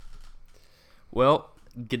Well,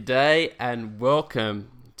 g'day and welcome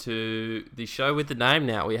to the show with the name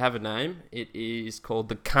now. We have a name. It is called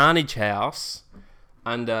The Carnage House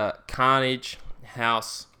under Carnage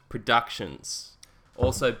House Productions.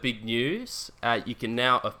 Also, big news, you can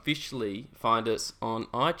now officially find us on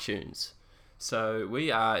iTunes. So we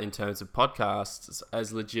are, in terms of podcasts,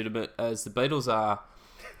 as legitimate as the Beatles are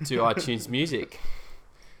to iTunes Music.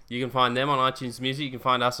 You can find them on iTunes Music. You can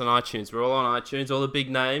find us on iTunes. We're all on iTunes, all the big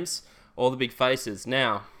names. All the big faces.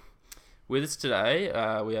 Now, with us today,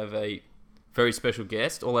 we have a very special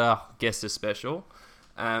guest. All our guests are special,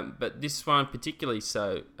 but this one particularly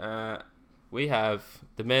so. We have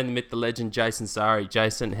the man, the myth, the legend, Jason Sari.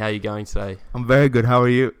 Jason, how are you going today? I'm very good. How are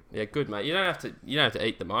you? Yeah, good, mate. You don't have to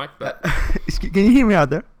eat the mic, but Can you hear me out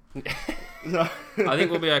there? I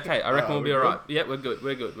think we'll be okay. I reckon we'll be all right. Yeah, we're good.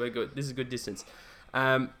 This is a good distance.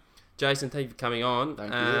 Jason, thank you for coming on.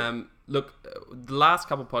 Thank you. Look, the last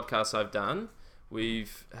couple of podcasts I've done,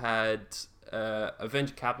 we've had a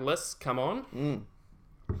venture capitalist come on.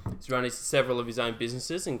 He's running several of his own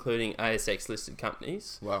businesses, including ASX-listed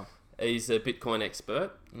companies. Wow. He's a Bitcoin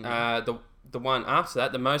expert. The one after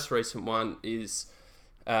that, the most recent one, is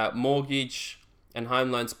mortgage and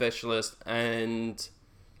home loan specialist and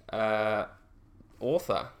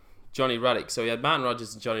author, Johnny Ruddick. So we had Martin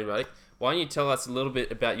Rogers and Johnny Ruddick. Why don't you tell us a little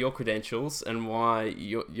bit about your credentials and why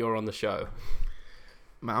you're on the show?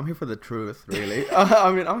 Man, I'm here for the truth, really.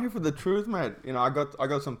 I'm here for the truth, man. You know, I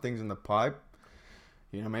got some things in the pipe.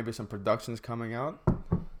 You know, maybe some productions coming out.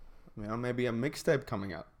 You know, maybe a mixtape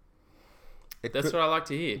coming out. That's what I like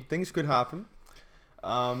to hear. Things could happen.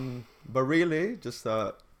 But really, just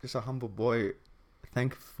a humble boy,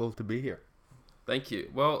 thankful to be here. Thank you.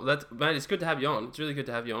 Well, mate, it's good to have you on. It's really good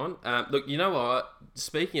to have you on. Look, you know what?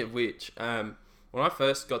 Speaking of which, when I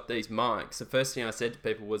first got these mics, the first thing I said to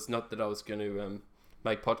people was not that I was going to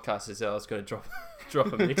make podcasts, is that I was going to drop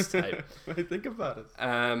a mixtape. Think about it.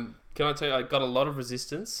 Can I tell you, I got a lot of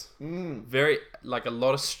resistance. A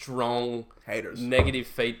lot of strong Haters. Negative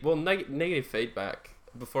feedback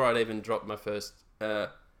before I'd even dropped my first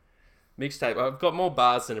mixtape. I've got more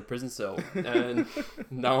bars than a prison cell, and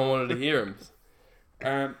no one wanted to hear them.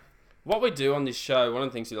 What we do on this show, one of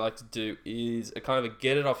the things we like to do is a kind of a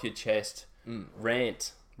get it off your chest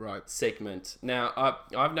rant segment. Now,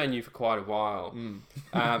 I've known you for quite a while.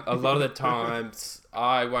 A lot of the times,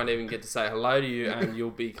 I won't even get to say hello to you, and you'll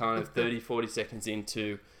be kind of 30, 40 seconds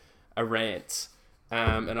into a rant.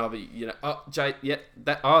 And I'll be, Jay,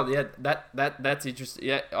 that's interesting.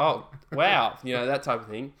 Yeah, oh, wow, that type of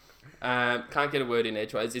thing. Can't get a word in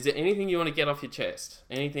edgeways. Is there anything you want to get off your chest?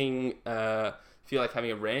 Anything feel like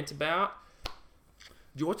having a rant about? Do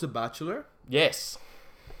you watch The Bachelor? Yes.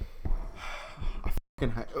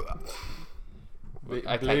 Bleep.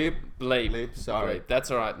 Sorry. Bleep.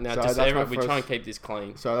 That's all right. Now, we try and keep this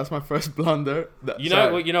clean. Sorry, that's my first blunder. You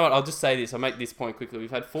know what? I'll just say this. I'll make this point quickly.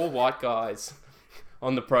 We've had 4 white guys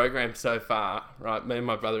on the program so far, right? Me and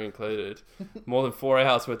my brother included. More than 4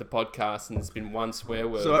 hours worth of podcasts, and there's been 1 swear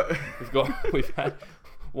word. We've had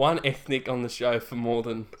 1 ethnic on the show for more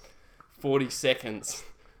than 40 seconds,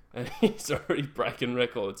 and he's already breaking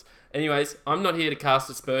records. Anyways, I'm not here to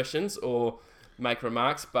cast aspersions or make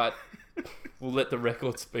remarks, but we'll let the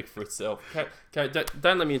record speak for itself. Okay,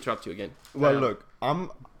 don't let me interrupt you again. Well, look,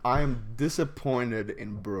 I am disappointed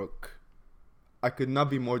in Brooke. I could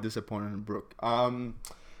not be more disappointed in Brooke.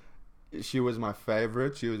 She was my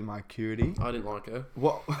favorite. She was my cutie. I didn't like her.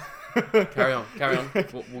 What? Carry on.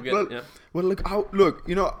 We'll get. Well, yeah. Well, look.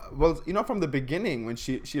 From the beginning when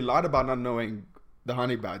she lied about not knowing the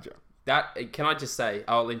honey badger. That, can I just say,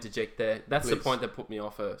 I'll interject there. That's Please. The point that put me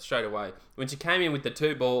off her straight away. When she came in with the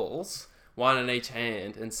 2 balls, 1 in each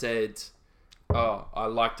hand, and said, "Oh, I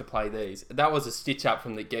like to play these." That was a stitch up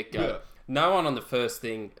from the get go. Yeah. No one on the first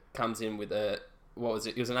thing comes in with a, what was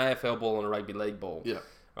it? It was an AFL ball and a rugby league ball. Yeah.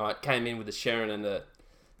 Right, came in with a Sharon and a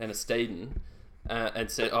Steeden, and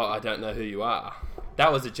said, "Oh, I don't know who you are."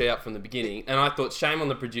 That was a G up from the beginning, and I thought shame on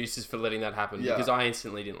the producers for letting that happen, because I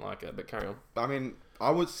instantly didn't like her. But carry on. I mean,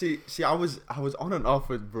 I was on and off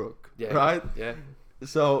with Brooke. Yeah. Right. Yeah.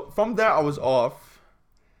 So from there I was off,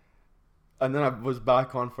 and then I was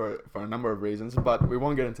back on for a number of reasons, but we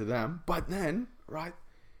won't get into them. But then, right.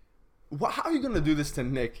 How are you going to do this to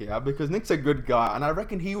Nick, yeah? Because Nick's a good guy, and I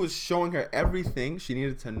reckon he was showing her everything she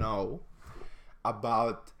needed to know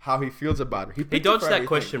about how he feels about her. He dodged that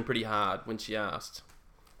question pretty hard when she asked.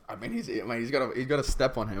 I mean, he's got a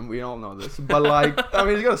step on him. We all know this, but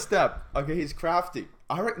he's got a step. Okay, he's crafty.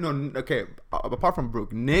 I reckon. No, okay. Apart from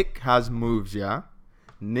Brooke, Nick has moves. Yeah,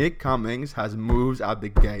 Nick Cummings has moves at the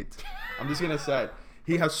gate. I'm just gonna say,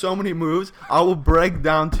 He has so many moves. I will break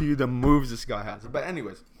down to you the moves this guy has. But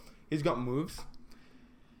anyways, he's got moves.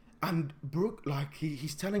 And Brooke, like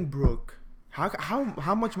he's telling Brooke,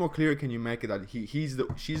 how much more clear can you make it that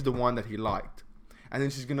she's the one that he liked, and then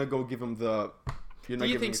she's gonna go give him the. Do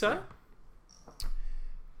you think so?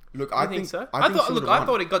 Look, I think so. I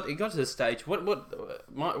thought it got to the stage. One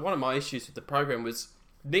of my issues with the program was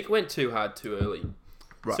Nick went too hard too early.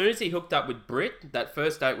 Right. As soon as he hooked up with Britt, that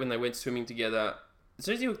first date when they went swimming together, as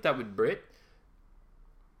soon as he hooked up with Britt,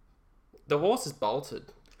 the horse is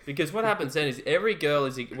bolted. Because what happens then is every girl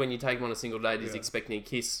when you take them on a single date is expecting a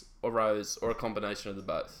kiss or rose or a combination of the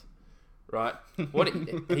both, right?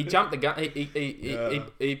 He jumped the gun.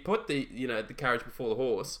 He put the the carriage before the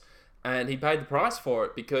horse, and he paid the price for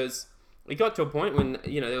it because he got to a point when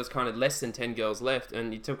there was kind of less than 10 girls left,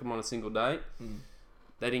 and he took them on a single date.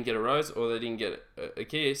 They didn't get a rose or they didn't get a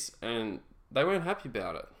kiss, and they weren't happy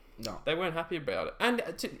about it. No, they weren't happy about it.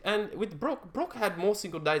 And with Brooke had more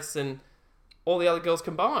single dates than all the other girls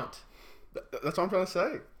combined. That's what I'm trying to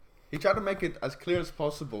say. He tried to make it as clear as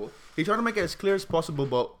possible.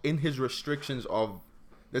 But in his restrictions of,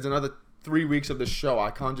 there's another 3 weeks of the show.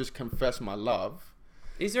 I can't just confess my love.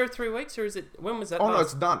 Is there 3 weeks or is it? When was that? Oh, no,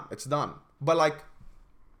 it's done. It's done. But like,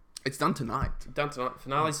 it's done tonight. Done tonight.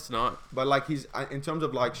 Finale's tonight. But like, he's in terms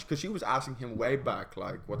of like, because she was asking him way back,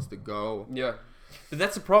 like, what's the go? Yeah, but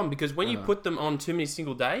that's the problem because when you put them on too many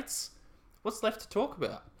single dates, what's left to talk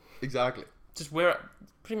about? Exactly. Just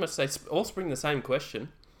pretty much they all spring the same question.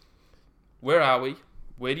 Where are we?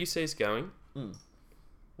 Where do you see us going?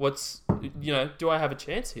 What's, do I have a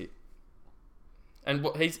chance here? And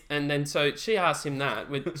then so she asked him that.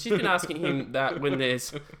 She's been asking him that when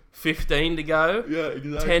there's 15 to go,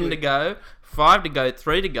 10 to go, 5 to go,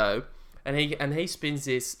 3 to go, and he spins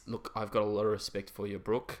this. Look, I've got a lot of respect for you,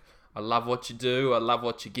 Brooke. I love what you do. I love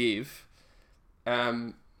what you give.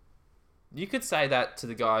 You could say that to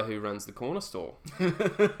the guy who runs the corner store.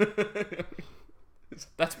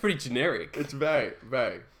 That's pretty generic. It's very,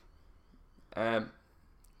 very.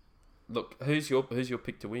 Look, who's your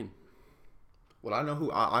pick to win? Well, I know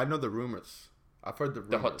I know the rumors. I've heard the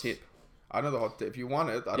rumors. The hot tip. I know the hot tip. If you want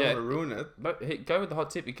it, I don't want to ruin it. But go with the hot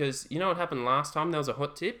tip because you know what happened last time? There was a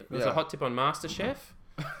hot tip. There was a hot tip on MasterChef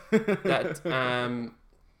that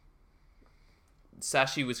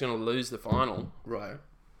Sashi was going to lose the final. Right.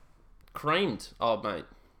 Creamed old mate.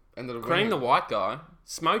 Creamed the white guy.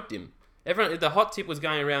 Smoked him. Everyone. The hot tip was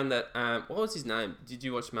going around that. What was his name? Did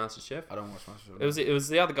you watch MasterChef? I don't watch MasterChef. It was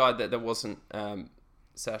the other guy that wasn't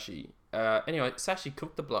Sashi. Anyway, Sashi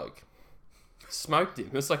cooked the bloke. Smoked him.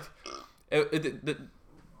 It was like the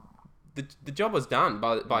job was done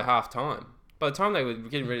by half time. By the time they were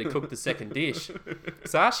getting ready to cook the second dish,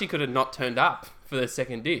 Sashi could have not turned up for the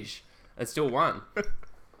second dish and still won.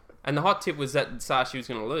 And the hot tip was that Sashi was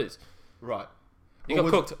going to lose. Right. He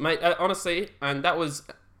got cooked, mate. Honestly, and that was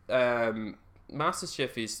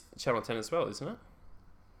MasterChef is Channel 10 as well, isn't it?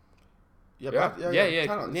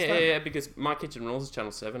 Yeah. Because My Kitchen Rules is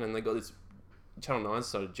Channel 7, and they got this. Channel 9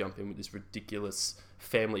 started to jump in with this ridiculous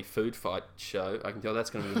family food fight show. I can tell that's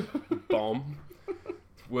going to be a bomb.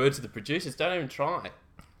 Word to the producers: don't even try.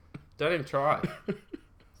 But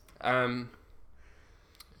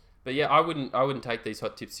yeah, I wouldn't take these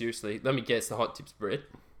hot tips seriously. Let me guess, the hot tips Brit.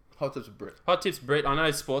 Hot tips Brit. Hot tips Brit. I know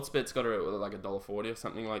Sportsbet's got like $1.40 or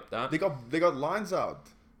something like that. They got lines out.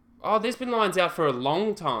 Oh, there's been lines out for a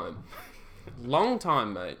long time. Long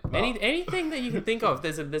time, mate. Anything that you can think of,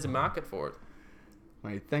 there's a market for it.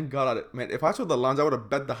 Mate, thank God. Mate, if I saw the lines, I would have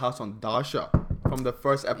bet the house on Dasha from the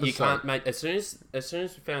first episode. You can't, mate. As soon as we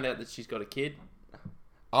found out that she's got a kid,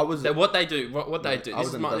 what they do.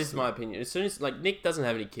 This is my opinion. As soon as Nick doesn't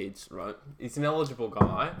have any kids, right? He's an eligible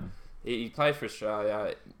guy. He played for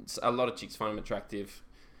Australia. A lot of chicks find him attractive.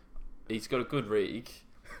 He's got a good rig.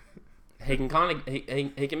 He can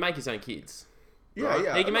he can make his own kids. Right?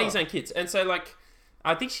 Yeah. He can make his own kids, and so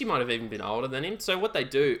I think she might have even been older than him. So what they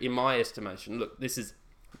do, in my estimation, look, this is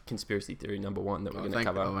conspiracy theory number one that we're going to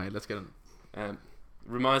cover. Oh, mate, let's get in.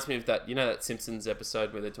 Reminds me of that, that Simpsons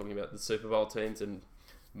episode where they're talking about the Super Bowl teams and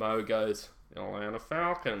Mo goes, Atlanta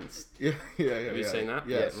Falcons. Yeah. Have you seen that?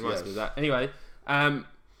 Yes, yeah, it reminds me of that. Anyway,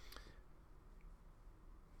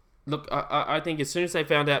 look, I think as soon as Nick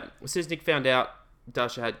found out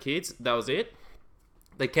Dasha had kids, that was it.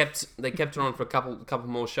 They kept her on for a couple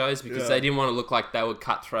more shows because they didn't want to look like they were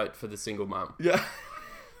cutthroat for the single mum. Yeah.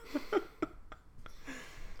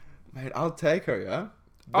 Mate, I'll take her, yeah?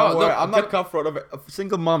 Don't worry, I'm not cutthroat.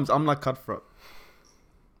 Single mums, I'm not cutthroat.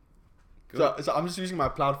 So I'm just using my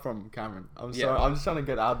platform, Cameron. I'm sorry, I'm just trying to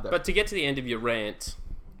get out there. But to get to the end of your rant,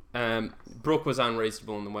 Brooke was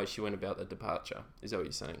unreasonable in the way she went about the departure. Is that what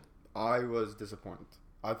you're saying? I was disappointed.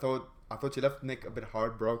 I thought she left Nick a bit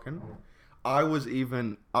heartbroken.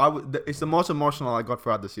 It's the most emotional I got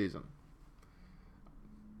throughout the season.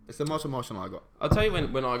 It's the most emotional I got. I'll tell you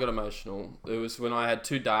when I got emotional. It was when I had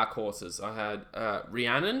two dark horses. I had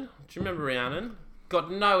Rhiannon. Do you remember Rhiannon?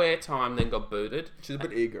 Got no airtime, then got booted. She's a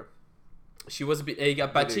bit eager. She was a bit eager,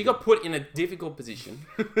 but she got put in a difficult position.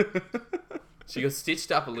 She got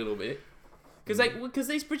stitched up a little bit. Because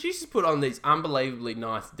these producers put on these unbelievably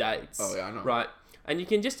nice dates. Oh, yeah, I know. Right? And you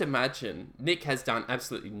can just imagine, Nick has done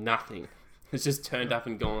absolutely nothing. He's just turned up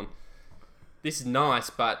and gone, this is nice,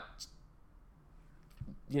 but,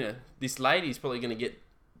 you know, this lady's probably going to get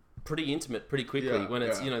pretty intimate pretty quickly when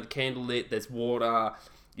it's, you know, the candle lit, there's water,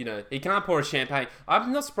 you know, he can't pour a champagne.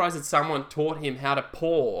 I'm not surprised that someone taught him how to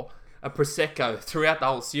pour a Prosecco throughout the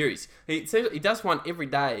whole series. He does one every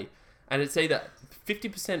day, and it's either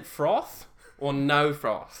 50% froth or no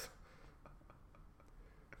froth.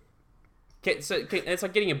 So it's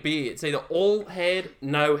like getting a beer. It's either all head,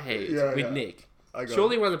 no head with Nick.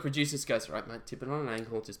 Surely one of the producers goes, right, mate, tip it on an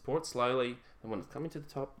angle, just pour it slowly, and when it's coming to the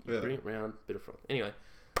top, you bring it round, bit of froth. Anyway,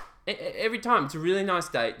 every time, it's a really nice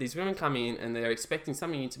date. These women come in, and they're expecting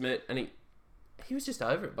something intimate, and he was just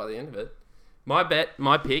over it by the end of it. My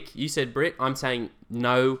pick, you said Brit, I'm saying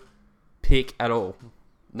no pick at all.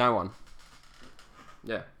 No one.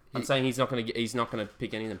 Yeah. I'm saying he's not gonna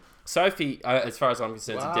pick any of them. Sophie, as far as I'm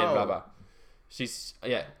concerned, is a dead rubber. She's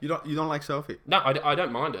You don't like Sophie? No, I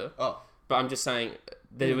don't mind her. Oh, but I'm just saying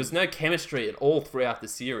there was no chemistry at all throughout the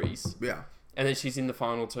series. Yeah. And then she's in the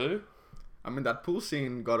final too. I mean, that pool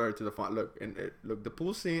scene got her to the final. Look, the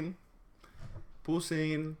pool scene.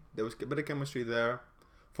 There was a bit of chemistry there.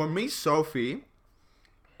 For me, Sophie,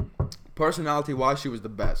 personality-wise, she was the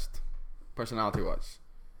best. Personality-wise,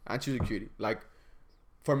 and she's a cutie. Like,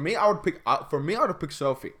 for me, I would pick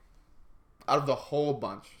Sophie. Out of the whole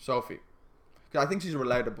bunch, Sophie, because I think she's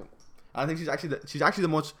relatable. I think she's actually the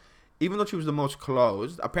most. Even though she was the most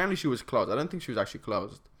closed, apparently she was closed. I don't think she was actually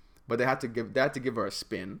closed, but they had to give her a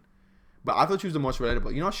spin. But I thought she was the most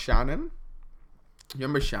relatable. You know Shannon? You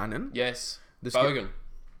remember Shannon? Yes. Bogan.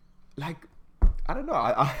 Like, I don't know.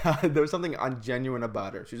 I there was something ungenuine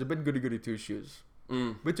about her. She's a bit goody two shoes.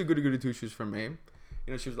 Bit too goody two shoes for me.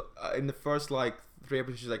 You know, she was in the first 3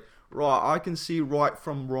 episodes. She's like, right, I can see right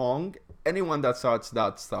from wrong. Anyone that starts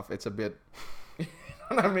that stuff, it's a bit. You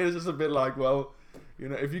know what I mean? It's just a bit like, well, you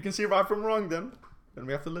know, if you can see right from wrong, then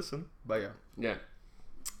we have to listen. But yeah.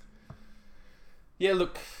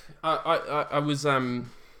 Look, I was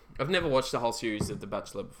I've never watched the whole series of The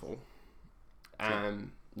Bachelor before.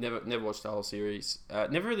 Never watched the whole series.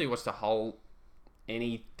 Never really watched the whole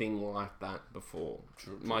anything like that before.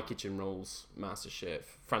 True. My Kitchen Rules, MasterChef,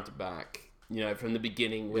 front to back. You know, from the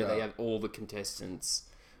beginning where they have all the contestants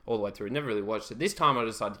all the way through. Never really watched it. This time I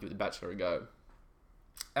decided to give The Bachelor a go.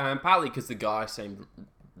 Partly because the guy seemed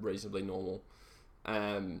reasonably normal.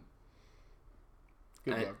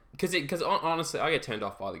 Because honestly, I get turned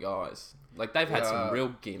off by the guys. Like, they've had some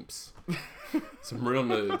real gimps. Some real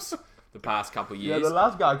noobs the past couple of years. Yeah, the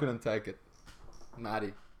last guy couldn't take it.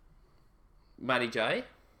 Matty J?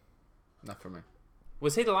 Not for me.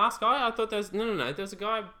 Was he the last guy? I thought there was... No. There was a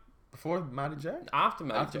guy... Before Matty J? After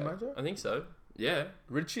Matty J. I think so. Yeah.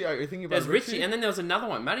 Richie? Are you thinking about There's Richie? And then there was another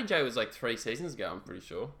one. Matty J was like 3 seasons ago, I'm pretty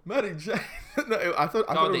sure. Matty J? No, I thought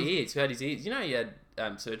the ears. Who had his ears? You know he had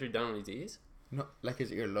surgery done on his ears? No, like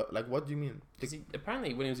his ear. Like, what do you mean? Because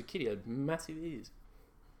apparently when he was a kid, he had massive ears.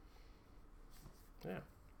 Yeah.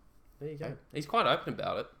 There you go. Hey. He's quite open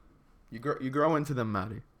about it. You grow into them,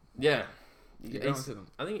 Matty. Yeah. You grow into them.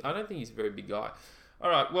 I don't think he's a very big guy. All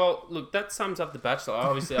right. Well, look, that sums up The Bachelor.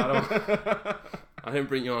 Obviously, I didn't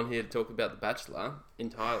bring you on here to talk about The Bachelor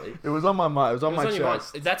entirely. It was on my mind. It was on my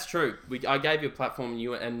chest. That's true. I gave you a platform,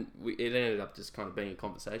 and it ended up just kind of being a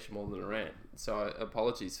conversation more than a rant. So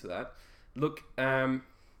apologies for that. Look,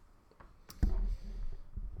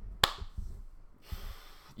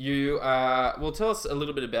 you well, tell us a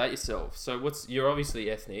little bit about yourself. So, you're obviously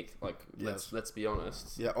ethnic. Like, let's be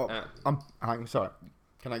honest. Yeah. I'm sorry.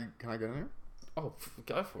 Can I get in here? Oh,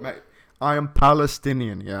 go for Mate, it. I am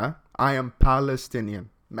Palestinian. Yeah, I am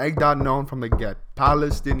Palestinian. Make that known from the get.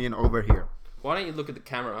 Palestinian over here. Why don't you look at the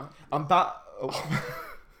camera?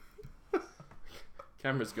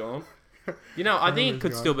 Camera's gone. You know, I think it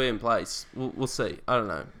could still be in place. We'll see. I don't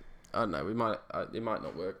know. We might. It might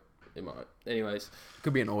not work. It might. Anyways,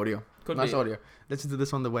 could be an audio. Nice audio. Listen to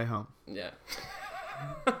this on the way home. Yeah.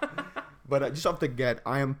 But just off the get,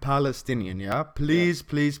 I am Palestinian. Yeah. Please.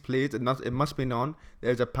 It must be known.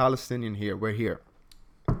 There's a Palestinian here. We're here.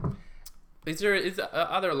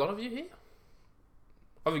 Are there a lot of you here?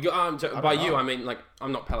 Oh, by you, I mean, like,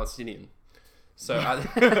 I'm not Palestinian. So,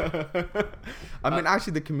 I mean,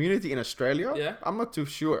 actually, the community in Australia, Yeah. I'm not too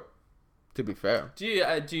sure, to be fair. do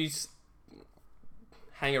you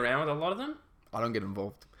hang around with a lot of them? I don't get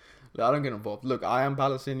involved. Look, I am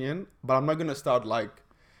Palestinian, but I'm not gonna start like,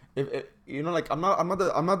 if you know, like I'm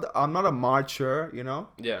not a marcher, you know.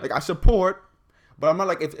 Yeah. Like I support, but I'm not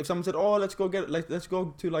like if someone said, oh, let's go to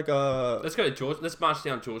like a. Let's go to George. Let's march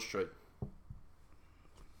down George Street.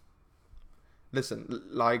 Listen,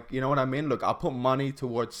 like, you know what I mean? Look, I'll put money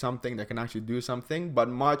towards something that can actually do something, but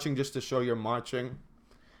marching just to show you're marching,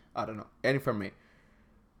 I don't know. Any for me.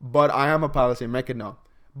 But I am a Palestinian, make it known.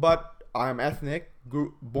 But I am ethnic,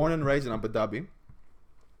 born and raised in Abu Dhabi.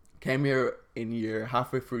 Came here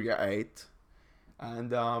halfway through year 8.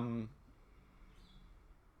 And,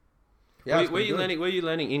 yeah. Were you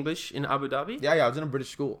learning English in Abu Dhabi? Yeah, I was in a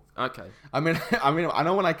British school. Okay. I mean, I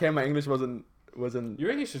know when I came, my English wasn't.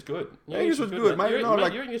 Your English is good. Your English was good, mate.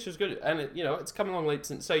 Your English is good, and it's come along late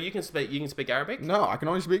since. So you can speak Arabic. No, I can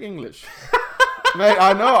only speak English. Mate,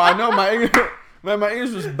 I know my English. Man, my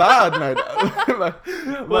English was bad, mate.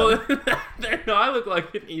 Well, I look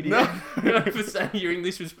like an idiot for saying your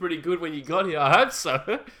English was pretty good when you got here. I hope so.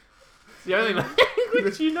 It's the only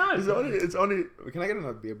language you know. It's only. Can I get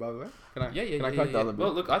another beer, by the way? Can I? Yeah. Can I crack the other beer?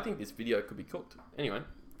 Well, look, I think this video could be cooked. Anyway,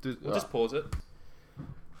 we'll just pause it.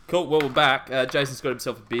 Cool. Well, we're back. Jason's got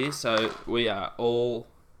himself a beer, so we are all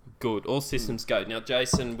good. All systems go. Now,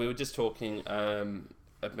 Jason, we were just talking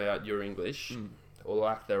about your English or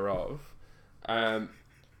lack thereof.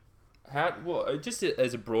 Just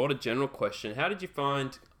as a broader general question, how did you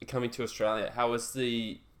find coming to Australia? How's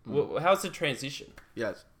the transition?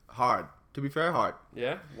 Yes, hard. To be fair, hard.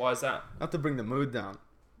 Yeah, why is that? Not to bring the mood down,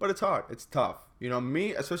 but it's hard. It's tough. You know,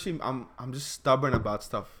 me especially. I'm just stubborn about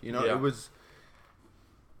stuff. You know, It was.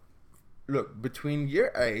 Look, between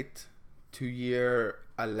year 8 to year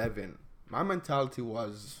 11, my mentality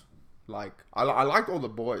was like I liked all the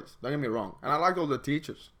boys. Don't get me wrong, and I liked all the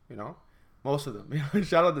teachers. You know. Most of them.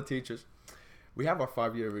 Shout out the teachers. We have our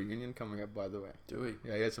 5-year reunion coming up, by the way. Do we?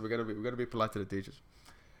 Yeah. So we gotta be polite to the teachers.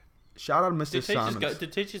 Shout out Mr. Simons.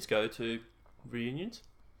 Did teachers go to reunions?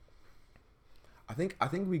 I think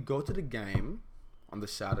we go to the game on the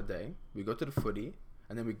Saturday. We go to the footy,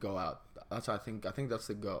 and then we go out. I think that's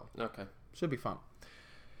the go. Okay. Should be fun.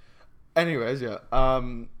 Anyways, yeah.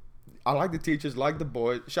 I like the teachers, like the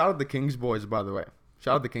boys. Shout out the Kings boys, by the way.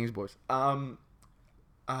 Shout out the Kings boys.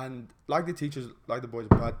 And like the teachers, like the boys,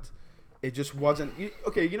 but it just wasn't.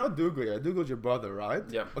 Okay, you know Dougal, yeah? Dougal's your brother, right?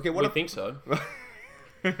 Yeah. Okay, I think so.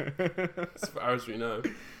 As far as we know.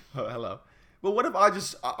 Oh, hello. But what if I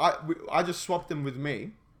just swapped him with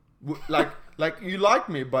me? Like you like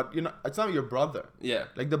me, but you know it's not your brother. Yeah.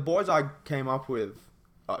 Like the boys I came up with.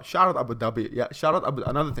 Shout out Abu Dhabi. Yeah. Shout out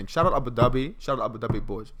another thing. Shout out Abu Dhabi. Shout out Abu Dhabi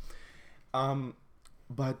boys.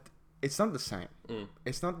 But it's not the same.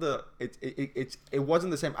 It's not it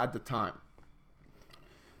wasn't the same at the time.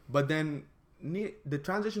 But then the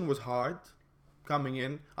transition was hard coming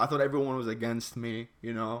in. I thought everyone was against me,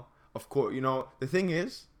 you know. Of course, you know, the thing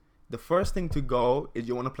is, the first thing to go is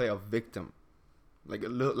you want to play a victim. Like a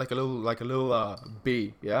little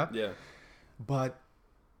B, yeah? Yeah. But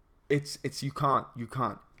it's you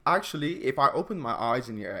can't. Actually, if I opened my eyes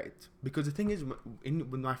in year 8, because the thing is,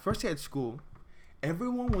 when my first year at school,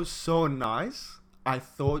 everyone was so nice. I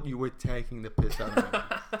thought you were taking the piss out of me.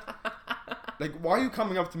 Like, why are you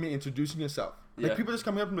coming up to me introducing yourself? Like, people just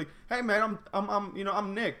coming up to me like, hey man,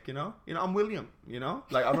 I'm Nick, you know, I'm William, you know.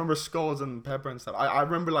 Like, I remember Skulls and Pepper and stuff. I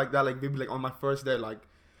remember like that, like maybe like on my first day, like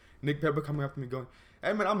Nick Pepper coming up to me going,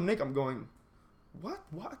 hey man, I'm Nick. I'm going, what?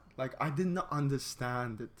 Like, I did not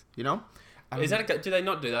understand it, you know. Do they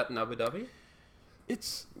not do that in Abu Dhabi?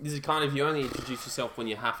 Is it kind of you only introduce yourself when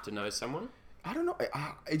you have to know someone? I don't know.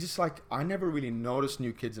 It's just like I never really noticed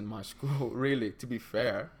new kids in my school. Really, to be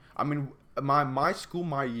fair, I mean, my school,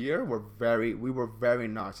 my year we were very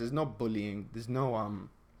nice. There's no bullying. There's no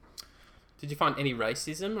Did you find any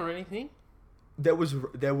racism or anything? There was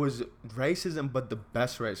racism, but the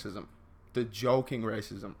best racism, the joking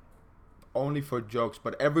racism, only for jokes.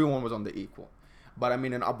 But everyone was on the equal. But I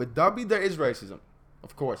mean, in Abu Dhabi, there is racism,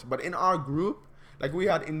 of course. But in our group, like we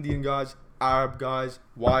had Indian guys, Arab guys,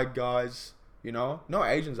 white guys, you know, no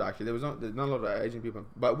Asians actually. There's not a lot of Asian people,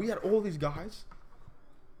 but we had all these guys,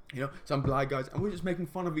 you know, some black guys, and we're just making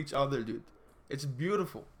fun of each other, dude. It's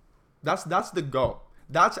beautiful. That's the goal.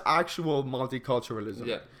 That's actual multiculturalism.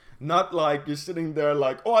 Yeah. Not like you're sitting there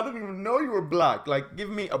like, oh, I didn't even know you were black. Like, give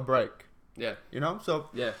me a break. Yeah. You know, so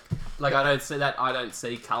Yeah. Like I don't see that. I don't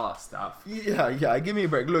see color stuff. yeah, give me a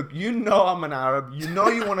break. Look, you know I'm an Arab. You know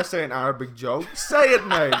you want to say an Arabic joke. Say it,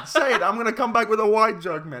 mate. Say it. I'm gonna come back with a white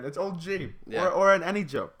joke, man. It's all G. Yeah. Or an any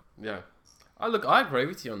joke. Yeah. I agree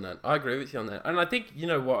with you on that. And I think, you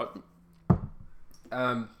know what?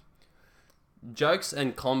 Jokes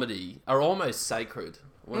and comedy are almost sacred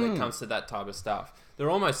when it comes to that type of stuff. They're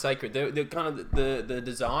almost sacred. They're kind of the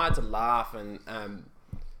desire to laugh and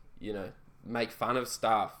you know, make fun of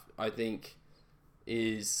stuff, I think,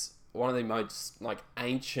 is one of the most like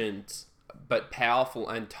ancient but powerful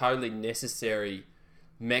and totally necessary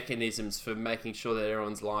mechanisms for making sure that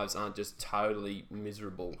everyone's lives aren't just totally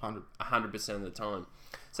miserable 100% of the time.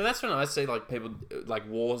 So that's when I see like people like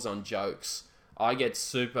wars on jokes. I get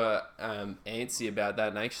super antsy about that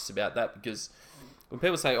and anxious about that, because when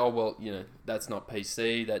people say, oh, well, you know, that's not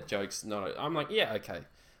PC, that joke's not... I'm like, yeah, okay.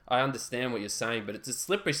 I understand what you're saying, but it's a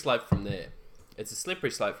slippery slope from there.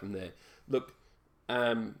 Look,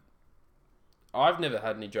 I've never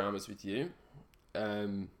had any dramas with you.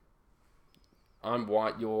 I'm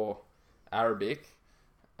white, you're Arabic.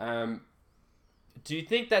 Do you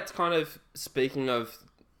think that's kind of, speaking of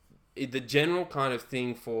the general kind of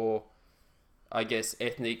thing for, I guess,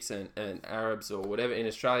 ethnics and Arabs or whatever in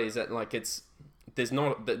Australia, is that like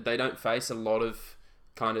they don't face a lot of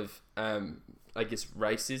kind of, I guess,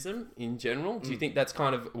 racism in general? Do you think that's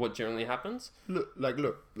kind of what generally happens? Look.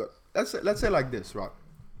 Let's say like this, right?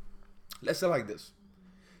 Let's say like this.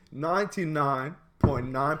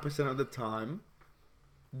 99.9% of the time,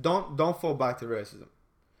 don't fall back to racism.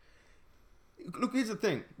 Look, here's the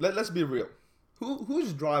thing. Let's be real.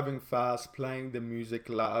 Who's driving fast, playing the music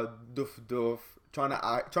loud, doof, trying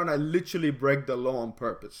to literally break the law on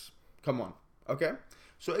purpose? Come on, okay?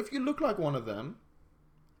 So if you look like one of them,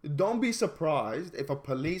 don't be surprised if a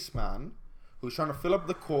policeman who's trying to fill up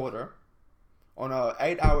the quarter on a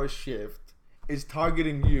 8-hour shift is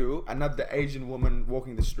targeting you and not the Asian woman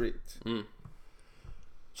walking the street.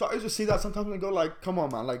 So I used to see that sometimes and go like, come on,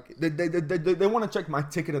 man. Like, they want to check my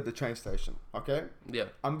ticket at the train station, okay? Yeah.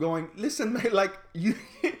 I'm going, listen, mate, like, you,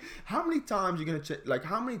 how many times you going to check, like,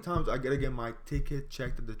 how many times I got to get my ticket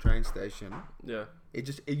checked at the train station? Yeah.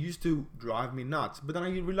 It used to drive me nuts. But then I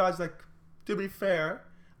realized, like, to be fair,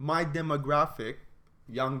 my demographic,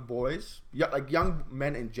 young boys, like young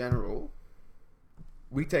men in general,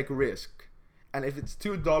 we take risk. And if it's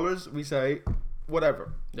 $2, we say,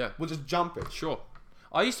 whatever. Yeah. We'll just jump it. Sure.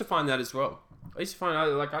 I used to find that as well. I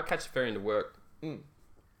catch the ferry into work.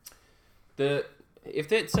 So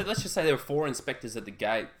let's just say there were 4 inspectors at the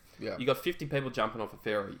gate. Yeah. You got 50 people jumping off a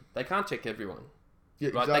ferry. They can't check everyone. Yeah,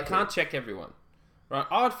 right? exactly. They can't check everyone. Right?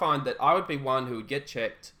 I would find that I would be one who would get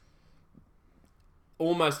checked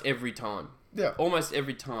almost every time. Yeah. Almost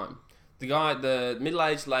every time. The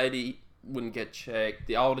middle-aged lady wouldn't get checked.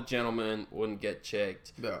 The older gentleman wouldn't get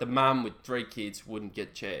checked. Yeah. The mum with 3 kids wouldn't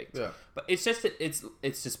get checked. Yeah. But it's just that it's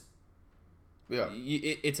just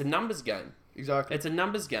it's a numbers game. Exactly. It's a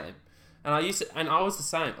numbers game. And I was the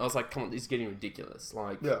same. I was like, come on, this is getting ridiculous.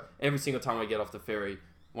 Like every single time I get off the ferry,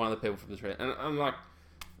 one of the people from the train, and I'm like,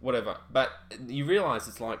 whatever. But you realise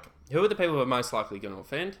it's like, who are the people who are most likely going to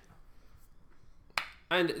offend?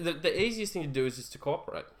 And the easiest thing to do is just to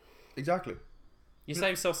cooperate. Exactly. You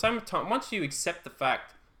save yourself so much time. Once you accept the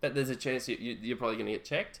fact that there's a chance you're probably going to get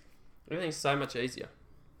checked, everything's so much easier.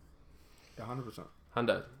 100%.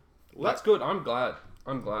 Hundo. Well, that's good. I'm glad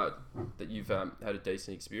that you've had a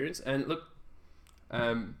decent experience. And look,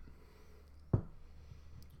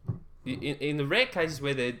 in the rare cases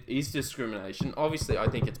where there is discrimination, obviously I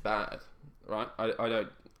think it's bad, right? I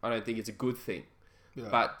don't think it's a good thing. Yeah.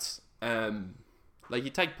 But like you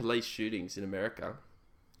take police shootings in America,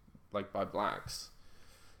 like by blacks,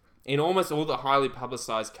 in almost all the highly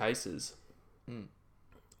publicized cases,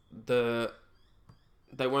 they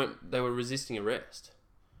were resisting arrest.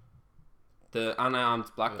 The unarmed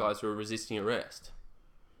black guys were resisting arrest.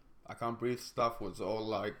 I can't breathe stuff was all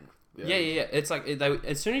like... Yeah. It's like,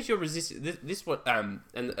 as soon as you're resisting... This what... And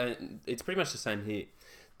it's pretty much the same here.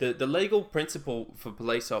 The legal principle for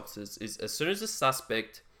police officers is as soon as the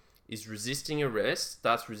suspect is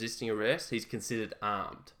starts resisting arrest, he's considered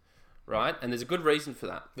armed. Right? And there's a good reason for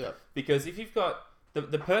that. Yeah. Because if you've got...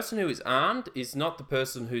 The person who is armed is not the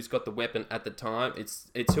person who's got the weapon at the time. It's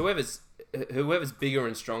whoever's bigger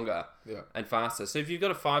and stronger and faster. So if you've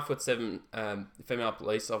got a 5'7" female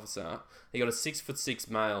police officer, you got a 6'6"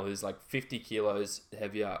 male who's like 50 kilos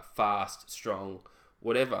heavier, fast, strong,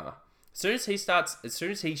 whatever. As soon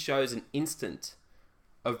as he shows an instant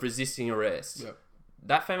of resisting arrest,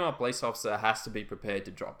 that female police officer has to be prepared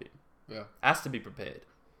to drop him. Yeah. Has to be prepared.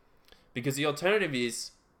 Because the alternative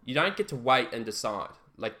is You don't get to wait and decide.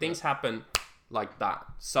 Like, things happen like that,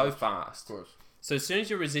 so fast. Of course. So as soon as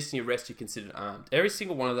you're resisting arrest, you're considered armed. Every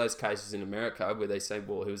single one of those cases in America where they say,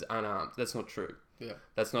 well, he was unarmed, that's not true. Yeah.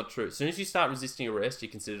 That's not true. As soon as you start resisting arrest,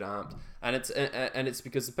 you're considered armed. And it's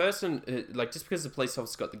because the person, like, just because the police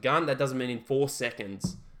officer got the gun, that doesn't mean in 4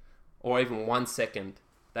 seconds or even 1 second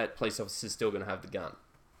that police officer is still going to have the gun.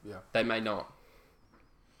 Yeah. They may not.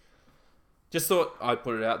 Just thought I'd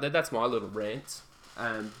put it out there. That's my little rant.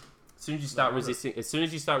 As soon as you start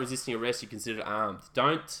resisting arrest, you're considered armed.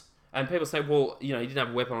 Don't. And people say, well, you know, he didn't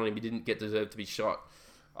have a weapon on him. He didn't deserve to be shot.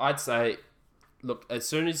 I'd say, look, as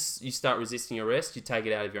soon as you start resisting arrest, you take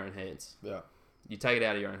it out of your own hands. Yeah. You take it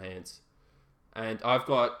out of your own hands. And I've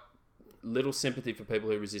got little sympathy for people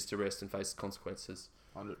who resist arrest and face the consequences.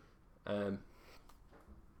 100.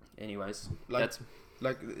 Anyways, Like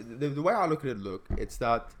the way I look at it, it's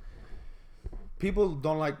that people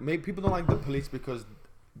don't like the police because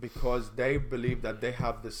they believe that they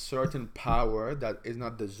have this certain power that is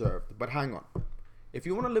not deserved. But hang on. If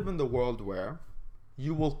you want to live in the world where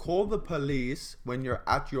you will call the police when you're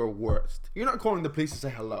at your worst, you're not calling the police to say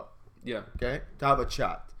hello. Yeah. Okay? To have a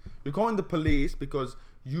chat. You're calling the police because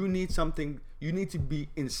you need something, you need to be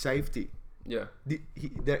in safety. Yeah.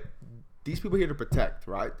 These people are here to protect,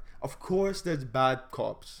 right? Of course there's bad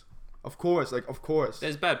cops. Of course.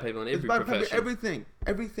 There's bad people in every profession.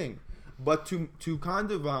 Everything. But to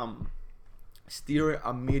kind of steer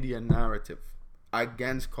a media narrative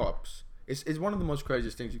against cops is one of the most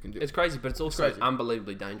craziest things you can do. It's crazy, but it's also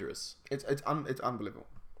unbelievably dangerous. It's unbelievable.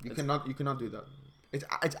 You cannot do that.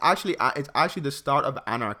 It's actually the start of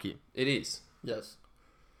anarchy. It is. Yes.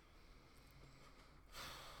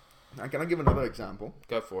 Now, can I give another example?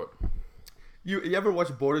 Go for it. You ever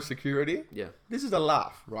watch Border Security? Yeah. This is a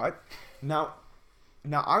laugh, right? Now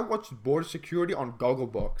I watched Border Security on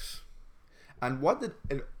Gogglebox. And what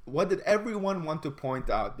did everyone want to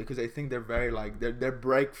point out, because they think they're very they're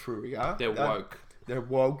breakthrough, yeah? They're woke. They're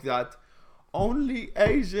woke that only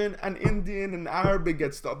Asian and Indian and Arabic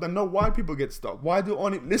get stopped and no white people get stopped. Why do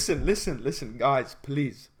only listen guys,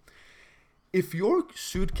 please. If your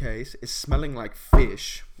suitcase is smelling like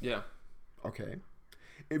fish, yeah. Okay.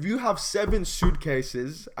 If you have 7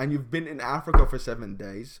 suitcases and you've been in Africa for 7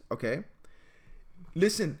 days, okay?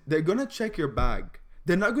 Listen, they're gonna check your bag.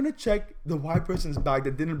 They're not gonna check the white person's bag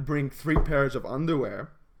that didn't bring 3 pairs of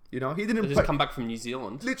underwear. You know, he didn't. They just come back from New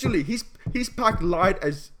Zealand. Literally, he's packed light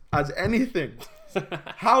as anything.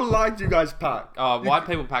 How light do you guys pack? White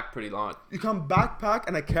people pack pretty light. You come backpack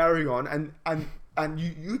and a carry on, and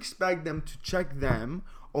you expect them to check them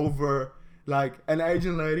over like an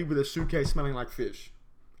Asian lady with a suitcase smelling like fish,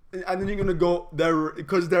 and then you're gonna go there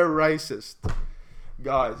because they're racist,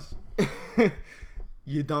 guys.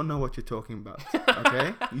 You don't know what you're talking about,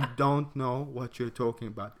 okay? You don't know what you're talking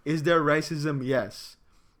about. Is there racism? Yes,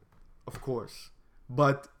 of course,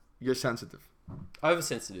 but you're sensitive.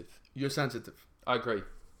 Oversensitive. You're sensitive. I agree.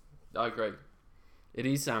 It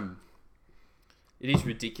is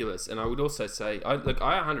ridiculous, and I would also say, I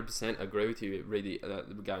 100% agree with you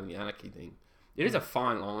regarding the anarchy thing. It is a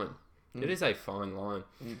fine line. It is a fine line.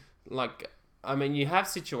 Like, I mean, you have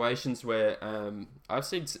situations where I've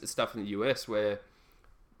seen stuff in the US where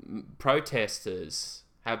protesters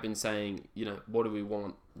have been saying, you know, what do we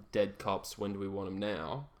want? Dead cops. When do we want them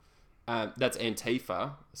now? That's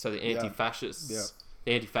Antifa. So the anti-fascists. Yeah.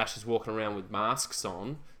 The anti-fascists walking around with masks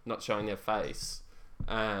on, not showing their face,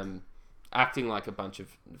 acting like a bunch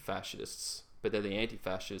of fascists, but they're the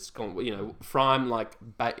anti-fascists. You know, fry them like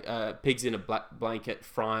pigs in a blanket,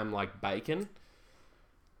 fry them like bacon.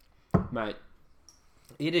 Mate,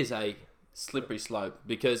 it is a slippery slope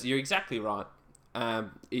because you're exactly right.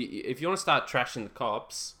 If you want to start trashing the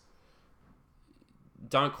cops,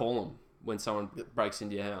 don't call them when someone breaks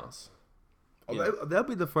into your house. They'll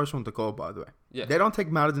be the first one to call, by the way. Yeah. They don't take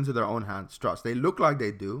matters into their own hands. Trust. They look like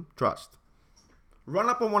they do. Trust. Run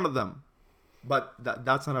up on one of them, but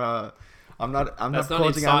that's not a. I'm not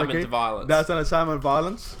causing incitement to violence. That's not incitement to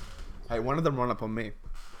violence. Hey, one of them run up on me,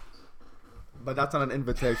 but that's not an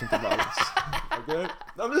invitation to violence. Okay,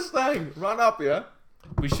 I'm just saying, run up, yeah.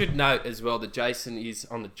 We should note as well that Jason is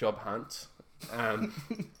on the job hunt.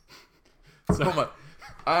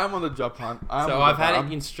 I am on the job hunt. I've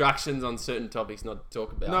had instructions on certain topics not to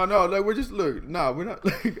talk about. No, like we're not.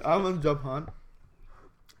 Like, I'm on the job hunt.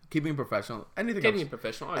 Keeping professional. Anything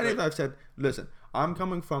professional. I've said, listen, I'm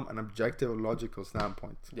coming from an objective, logical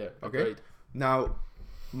standpoint. Yeah. Okay. Agreed. Now,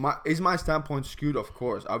 my standpoint skewed? Of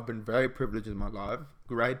course. I've been very privileged in my life.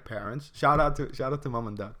 Great parents. Shout out to mom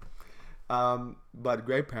and dad. But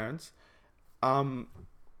great parents.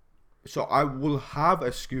 So I will have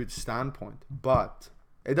a skewed standpoint, but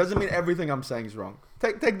It doesn't mean everything I'm saying is wrong.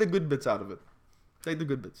 Take the good bits out of it. Take the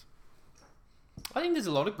good bits. I think there's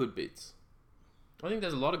a lot of good bits.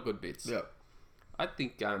 Yeah. I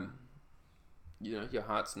think, your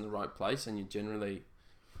heart's in the right place and you generally...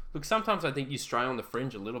 Look, sometimes I think you stray on the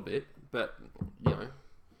fringe a little bit, but,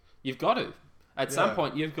 you've got to. At some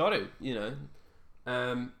point, you've got to,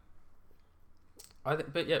 I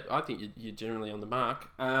think you're generally on the mark.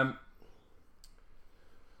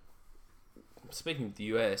 Speaking of the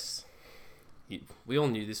US, we all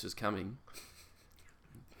knew this was coming.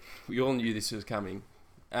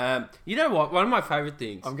 You know what? One of my favourite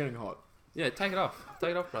things... I'm getting hot. Yeah, take it off.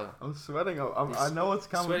 Take it off, brother. I'm sweating. I know what's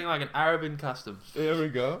coming. Sweating like an Arab in customs. Here we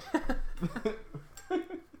go.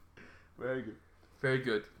 Very good. Very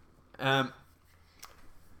good. You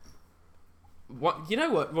know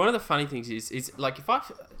what? One of the funny things is like if I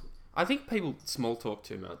think people small talk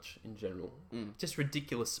too much in general. Just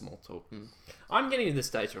ridiculous small talk. I'm getting to the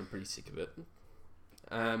stage where I'm pretty sick of it.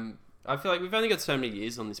 I feel like we've only got so many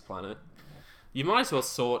years on this planet. You might as well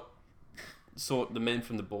sort the men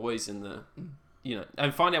from the boys and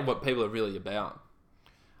and find out what people are really about.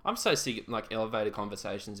 I'm so sick of like elevated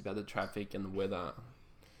conversations about the traffic and the weather.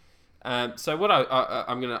 So what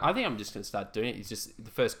I think I'm just gonna start doing it is just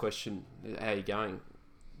the first question: how are you going?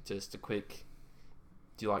 Just a quick,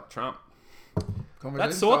 do you like Trump?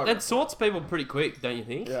 That sorts people pretty quick, don't you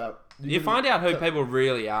think? Yeah. You find out who people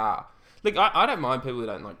really are. Look, I don't mind people who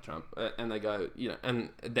don't like Trump, and they go, and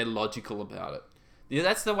they're logical about it. Yeah,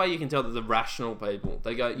 that's the way you can tell that the rational people.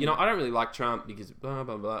 They go, I don't really like Trump because blah,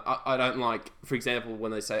 blah, blah. I don't like, for example,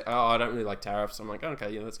 when they say, I don't really like tariffs. I'm like,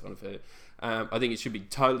 okay, that's kind of fair. I think it should be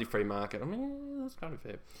totally free market. I mean, that's kind of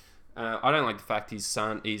fair. I don't like the fact his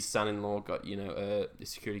son-in-law got, a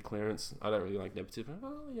security clearance. I don't really like nepotism.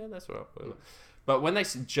 Oh, yeah, that's all right. Whatever. But when they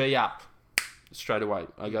G up straight away,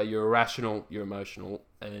 I go, you're irrational, you're emotional,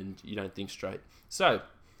 and you don't think straight. So...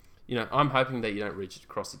 I'm hoping that you don't reach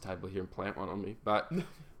across the table here and plant one on me. But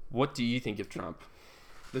what do you think of Trump?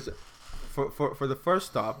 Listen, for the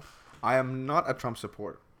first stop, I am not a Trump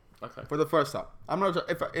supporter. Okay. For the first stop, I'm not.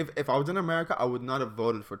 If I was in America, I would not have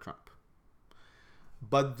voted for Trump.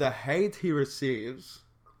 But the hate he receives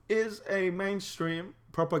is a mainstream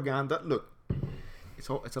propaganda. Look, it's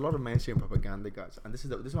a lot of mainstream propaganda, guys, and this is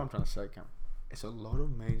what I'm trying to say, Cam. It's a lot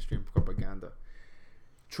of mainstream propaganda.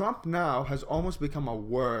 Trump now has almost become a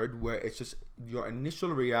word where it's just your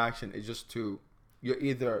initial reaction is just you're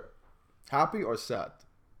either happy or sad,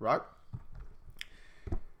 right?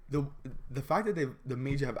 The fact that the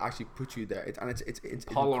media have actually put you there, it's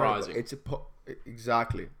polarizing.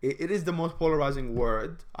 Exactly. It is the most polarizing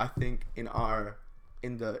word I think in the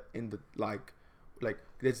like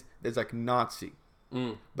there's like Nazi,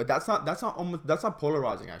 but that's not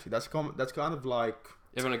polarizing actually. That's kind of like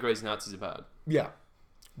everyone agrees Nazis are bad. Yeah.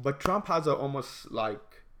 But Trump has a almost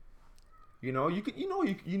like, you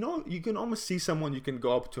can almost see someone you can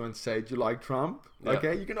go up to and say, "Do you like Trump?" Yeah.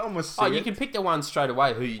 Okay, you can almost see you can pick the ones straight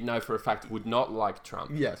away who you know for a fact would not like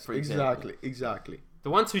Trump. Yes, for example. exactly. The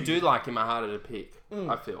ones who do like him are harder to pick.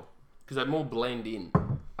 I feel because they more blend in.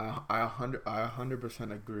 I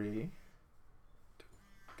 100% agree.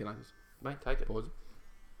 Can I just take it? Pause.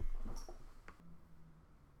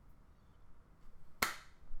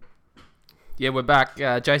 Yeah, we're back.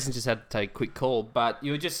 Jason just had to take a quick call, but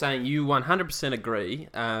you were just saying you 100% agree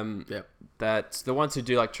that the ones who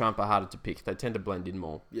do like Trump are harder to pick. They tend to blend in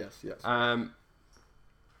more. Yes.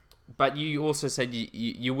 But you also said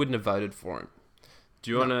you wouldn't have voted for him.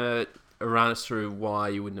 Do you want to run us through why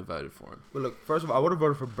you wouldn't have voted for him? Well, look, first of all, I would have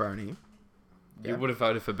voted for Bernie. You would have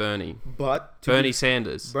voted for Bernie. But Bernie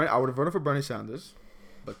Sanders. I would have voted for Bernie Sanders.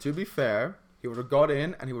 But to be fair, he would have got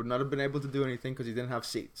in and he would not have been able to do anything because he didn't have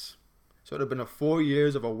seats. So it would have been 4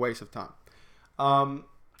 years of a waste of time. But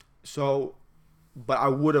I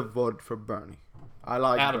would have voted for Bernie. I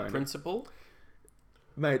like Out Bernie. Of principle?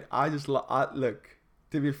 Mate, look,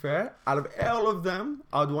 to be fair, out of all of them,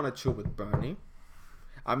 I'd want to chill with Bernie.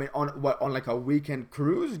 I mean, on like a weekend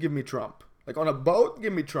cruise, give me Trump. Like on a boat,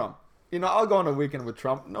 give me Trump. I'll go on a weekend with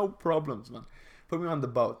Trump. No problems, man. Put me on the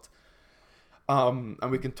boat. And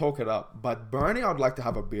we can talk it up. But Bernie, I'd like to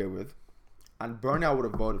have a beer with. And Bernie, I would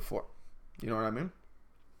have voted for. You know what I mean?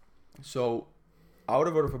 So, I would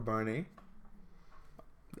have voted for Bernie.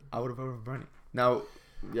 Now,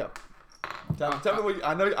 yeah. Tell me what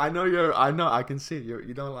I can see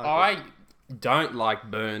you don't like I don't like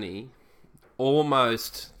Bernie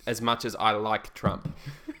almost as much as I like Trump.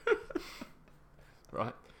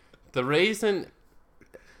 Right? The reason,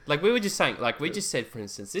 like we were just saying, like we just said, for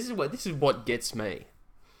instance, this is what gets me.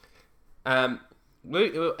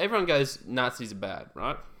 Everyone goes Nazis are bad,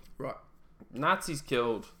 right? Right. Nazis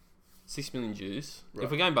killed 6 million Jews. Right.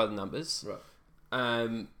 If we're going by the numbers,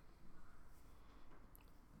 Right.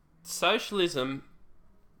 Socialism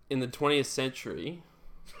in the 20th century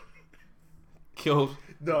killed,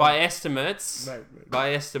 No. by estimates, Mate.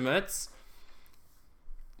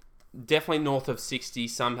 definitely north of 60.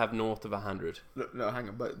 Some have north of 100. Look, no, hang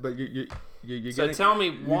on. But you're So getting, tell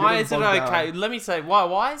me, why getting is it bogged okay? down. Let me say,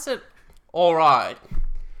 why is it all right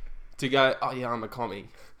to go, oh yeah, I'm a commie,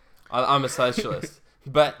 I'm a socialist.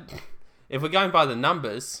 But if we're going by the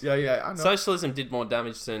numbers, Yeah, I know. socialism did more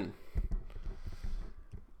damage than...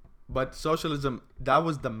 But socialism, that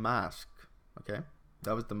was the mask. Okay?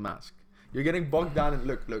 That was the mask. You're getting bogged down in...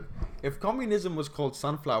 Look. If communism was called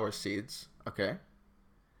sunflower seeds, okay?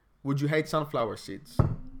 Would you hate sunflower seeds?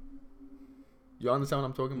 You understand what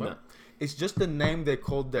I'm talking about? No. It's just the name they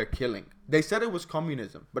called their killing. They said it was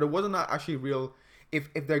communism, but it wasn't actually real. If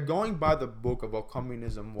they're going by the book of what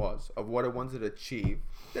communism was, of what it wanted to achieve,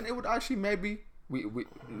 then it would actually maybe...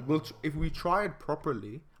 We'll if we try it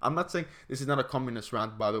properly. I'm not saying this is not a communist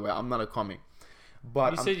rant, by the way. I'm not a commie,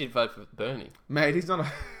 but You said you'd vote for Bernie. mate, he's not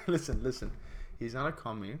a listen. He's not a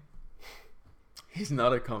commie. He's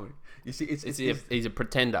not a commie. You see, He's a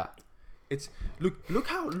pretender. it's look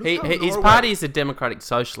how His Norway, party is the Democratic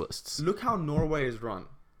Socialists. Look how Norway is run.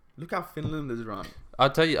 Look how Finland is run. I'll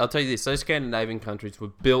tell you this. Those Scandinavian countries were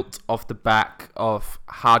built off the back of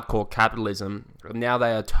hardcore capitalism. And now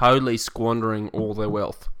they are totally squandering all their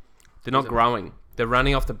wealth. They're not growing. They're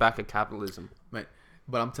running off the back of capitalism. Mate,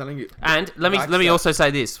 but I'm telling you. And let me also say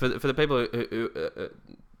this for the people who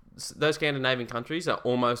those Scandinavian countries are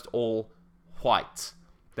almost all white.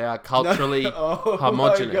 They are culturally Oh my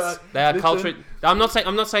homogenous. God. They are Listen. culturally. I'm not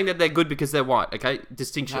saying that they're good because they're white. Okay,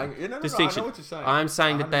 distinction. No, Distinction. I know what you're saying. I'm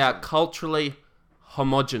saying that they are 100%. culturally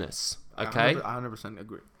homogenous. Okay. I 100%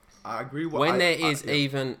 agree. I agree. When yeah.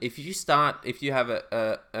 if you have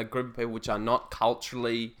a group of people which are not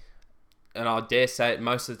culturally, and I dare say it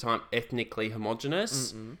most of the time ethnically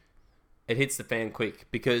homogenous, it hits the fan quick.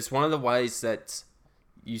 Because one of the ways that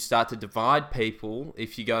you start to divide people,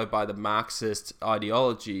 if you go by the Marxist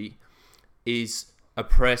ideology, is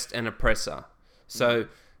oppressed and oppressor. So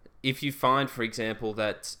if you find, for example,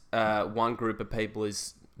 that one group of people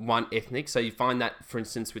is one ethnic, so you find that, for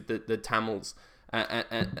instance, with the Tamils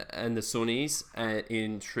and the Sunnis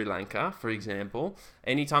in Sri Lanka, for example,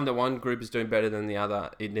 anytime that one group is doing better than the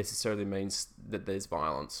other, it necessarily means that there's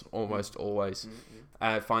violence, almost always.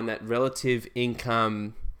 I find that relative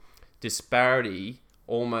income disparity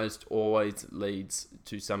almost always leads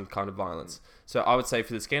to some kind of violence. So I would say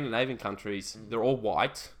for the Scandinavian countries, they're all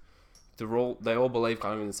white. They all believe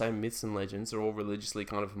kind of in the same myths and legends. They're all religiously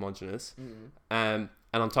kind of homogenous. And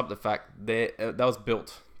on top of the fact, they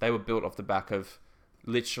were built off the back of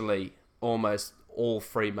literally almost all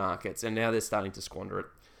free markets, and now they're starting to squander it.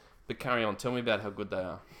 But carry on. Tell me about how good they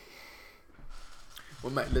are.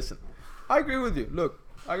 Well, mate, listen. I agree with you. Look,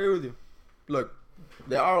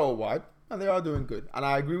 they are all white and they are doing good. And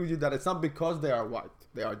I agree with you that it's not because they are white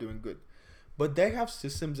they are doing good, but they have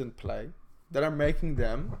systems in play that are making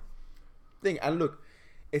them think. And look,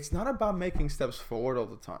 it's not about making steps forward all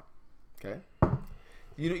the time. Okay,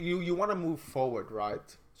 you want to move forward,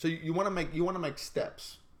 right? So you want to make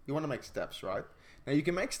steps. You want to make steps, right? Now you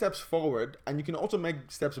can make steps forward, and you can also make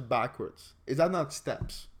steps backwards. Is that not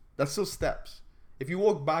steps? That's still steps. If you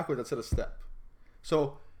walk backwards, that's still a step.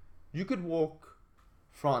 So you could walk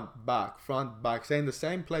front, back, stay in the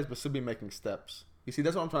same place, but still be making steps. You see,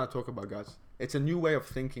 that's what I'm trying to talk about, guys. It's a new way of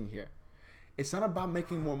thinking here. It's not about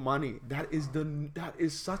making more money. That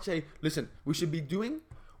is such a... Listen, what we should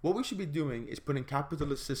be doing is putting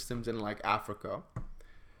capitalist systems in like Africa,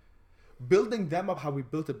 building them up how we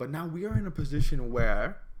built it. But now we are in a position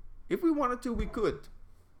where if we wanted to, we could.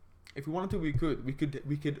 If we wanted to, we could.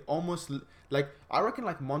 We could almost... Like, I reckon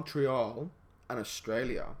like Montreal and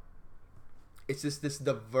Australia, it's this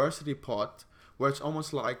diversity pot where it's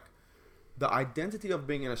almost like the identity of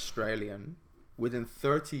being an Australian within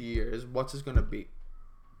 30 years, what's it going to be?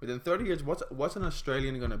 Within 30 years, what's an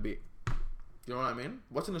Australian going to be? You know what I mean?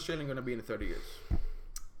 What's an Australian going to be in 30 years?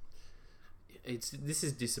 This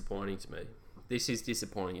is disappointing to me. This is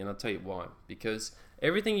disappointing, and I'll tell you why. Because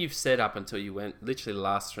everything you've said up until you went literally the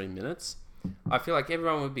last 3 minutes, I feel like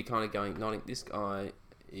everyone would be kind of nodding, this guy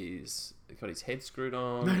is got his head screwed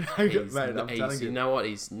on. I'm telling you. You know what?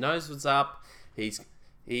 His nose was up. He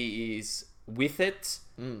is with it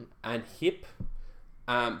and hip,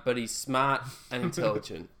 but he's smart and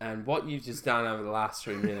intelligent. And what you've just done over the last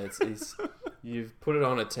 3 minutes is you've put it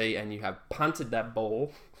on a tee and you have punted that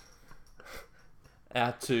ball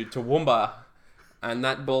out to Toowoomba, and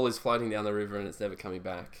that ball is floating down the river and it's never coming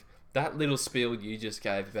back. that little spiel you just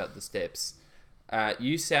gave about the steps,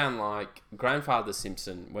 you sound like Grandfather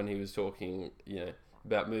Simpson when he was talking,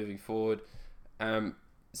 about moving forward.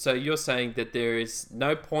 So you're saying that there is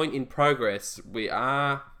no point in progress. We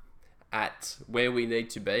are at where we need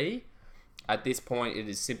to be. At this point, it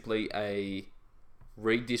is simply a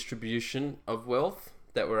redistribution of wealth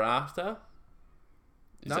that we're after.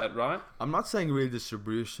 Is that right? I'm not saying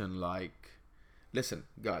redistribution like... Listen,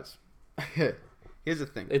 guys. Here's the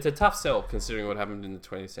thing. It's a tough sell considering what happened in the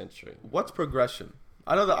 20th century. What's progression?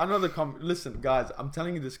 Listen, guys, I'm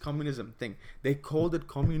telling you this communism thing. They called it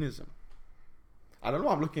communism. I don't know.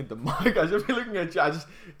 I'm looking at the mic. I should be looking at you.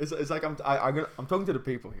 It's like I'm talking to the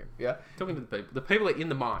people here. Yeah, talking to the people. The people are in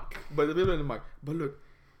the mic. But the people in the mic. But look,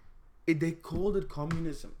 they called it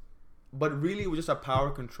communism, but really it was just a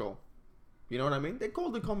power control. You know what I mean? They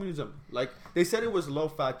called it communism. Like they said it was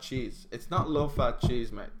low-fat cheese. It's not low-fat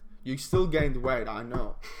cheese, mate. You still gained weight. I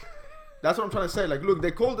know. That's what I'm trying to say. Like, look,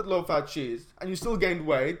 they called it low-fat cheese, and you still gained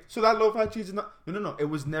weight. So that low-fat cheese is not. No. It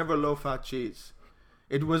was never low-fat cheese.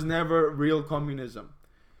 It was never real communism.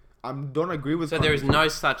 I don't agree with. So communism. there is no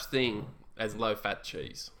such thing as low-fat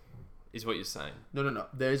cheese, is what you're saying? No.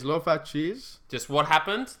 There is low-fat cheese. Just what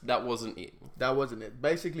happened? That wasn't it. That wasn't it.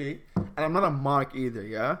 Basically, and I'm not a mark either.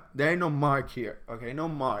 Yeah, there ain't no mark here. Okay, no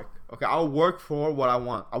mark. Okay, I'll work for what I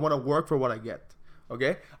want. I want to work for what I get.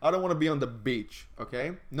 Okay, I don't want to be on the beach.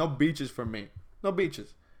 Okay, no beaches for me. No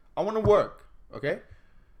beaches. I want to work. Okay,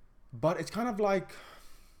 but it's kind of like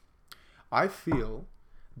I feel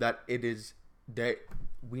that it is that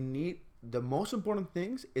we need the most important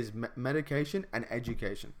things is medication and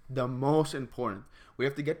education. The most important. We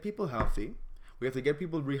have to get people healthy. We have to get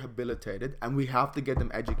people rehabilitated, and we have to get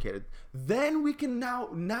them educated. Then we can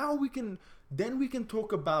then we can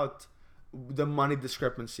talk about the money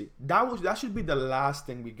discrepancy. That should be the last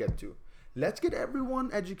thing we get to. Let's get everyone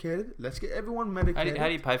educated. Let's get everyone medicated. How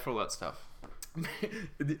do you pay for all that stuff?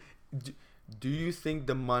 Do you think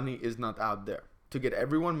the money is not out there to get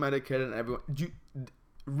everyone medicated and everyone? Do you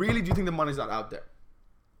think the money's not out there?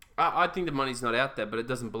 I think the money's not out there, but it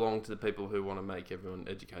doesn't belong to the people who want to make everyone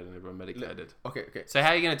educated and everyone medicated. Okay. So how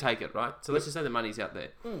are you going to take it, right? So let's just say the money's out there.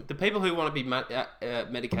 The people who want to be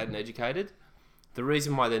medicated and educated, the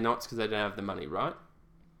reason why they're not is because they don't have the money, right?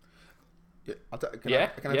 Yeah.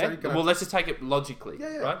 Can I tell you? Well, let's just take it logically,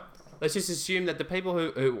 yeah. right? Let's just assume that the people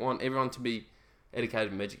who want everyone to be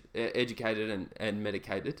educated and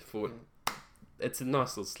medicated for it's a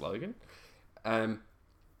nice little slogan.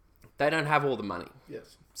 They don't have all the money.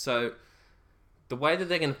 Yes. So the way that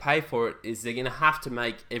they're going to pay for it is they're going to have to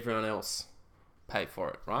make everyone else pay for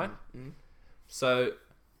it, right? Mm-hmm. So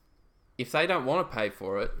if they don't want to pay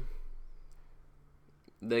for it,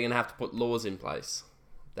 they're going to have to put laws in place.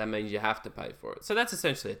 That means you have to pay for it. So that's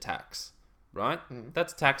essentially a tax, right?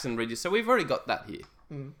 That's tax and reduce. So we've already got that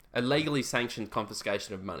here. A legally sanctioned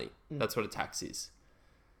confiscation of money. That's what a tax is.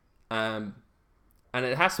 And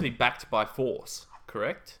it has to be backed by force,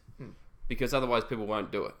 correct? Because otherwise people won't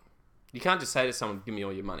do it. You can't just say to someone, give me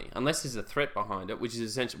all your money. Unless there's a threat behind it, which is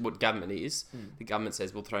essentially what government is. The government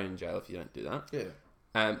says, we'll throw you in jail if you don't do that.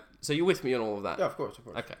 Yeah. So you're with me on all of that? Yeah, of course.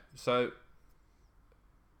 Okay. So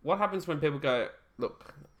what happens when people go,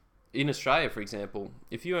 look, in Australia, for example,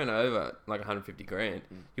 if you earn over like 150 grand,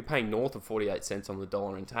 you're paying north of 48 cents on the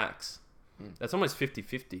dollar in tax. That's almost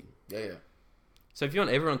 50-50. Yeah. So if you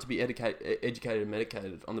want everyone to be educated and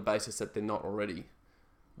medicated on the basis that they're not already,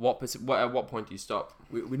 at what point do you stop?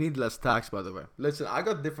 We need less tax, by the way. Listen, I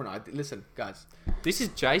got different ideas. Listen, guys. This is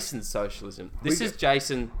Jason's socialism. This is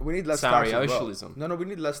Jason We need less tax as Sariosalism. well. No, we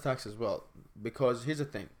need less tax as well. Because here's the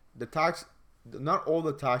thing. Not all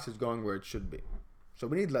the tax is going where it should be. So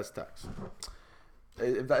we need less tax.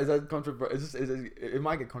 Is that controversial? It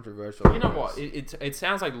might get controversial. You know what? It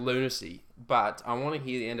sounds like lunacy, but I want to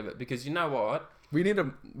hear the end of it because you know what? We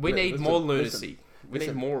need more lunacy. We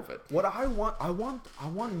need more of it. What I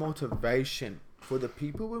want motivation for the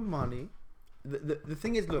people with money. The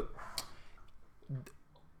thing is, look,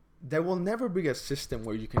 there will never be a system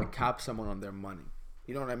where you can cap someone on their money.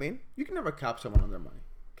 You know what I mean? You can never cap someone on their money.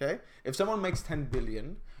 Okay? If someone makes 10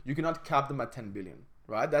 billion, you cannot cap them at 10 billion,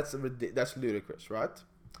 right? That's ludicrous, right?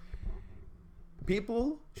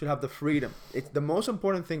 People should have the freedom. It's the most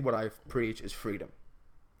important thing what I preach is freedom.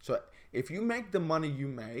 So if you make the money you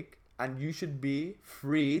make, and you should be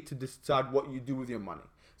free to decide what you do with your money.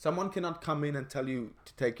 Someone cannot come in and tell you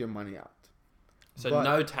to take your money out. So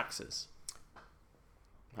no taxes.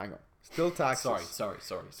 Hang on. Still taxes. Sorry.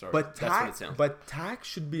 But that's what it sounds. But tax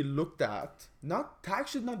should be looked at. Tax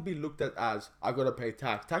should not be looked at as I gotta pay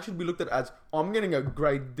tax. Tax should be looked at as I'm getting a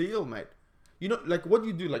great deal, mate. You know, like what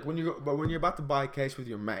you do, like when you're about to buy a case with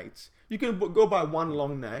your mates, you can go buy one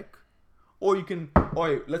long neck, or you can,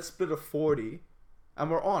 let's split a 40,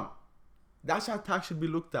 and we're on. That's how tax should be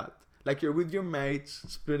looked at. Like you're with your mates,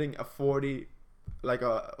 splitting a 40, like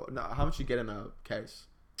how much you get in a case?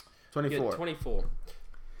 24. Yeah, 24.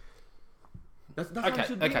 That's how it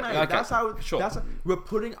should be, mate. That's how. Sure. We're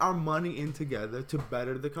putting our money in together to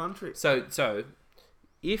better the country. So,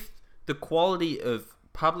 if the quality of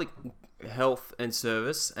public health and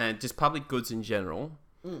service and just public goods in general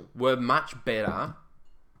were much better,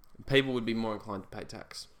 people would be more inclined to pay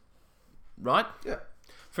tax, right? Yeah.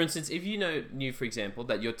 For instance, if you knew, for example,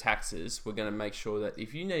 that your taxes were going to make sure that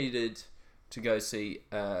if you needed to go see,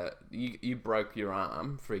 you broke your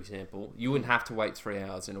arm, for example, you wouldn't have to wait 3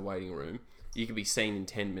 hours in a waiting room. You could be seen in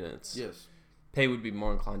 10 minutes. Yes. People would be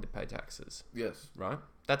more inclined to pay taxes. Yes. Right?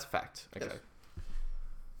 That's a fact. Okay. Yes.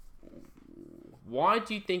 Why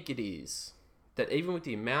do you think it is that even with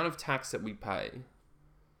the amount of tax that we pay,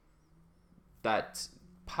 that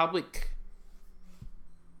public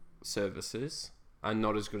services are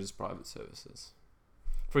not as good as private services?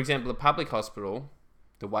 For example, a public hospital,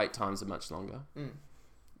 the wait times are much longer.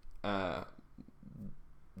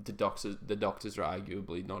 The doctors are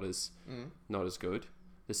arguably not as good.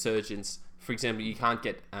 The surgeons, for example, you can't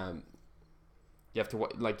get you have to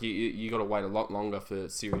wait, like you got to wait a lot longer for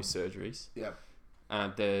serious surgeries. Yeah.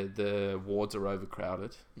 The wards are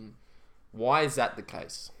overcrowded. Why is that the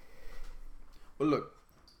case? Well, look,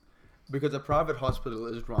 because a private hospital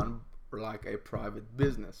is run like a private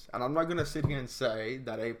business, and I'm not gonna sit here and say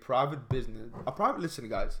that listen,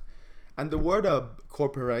 guys, and the word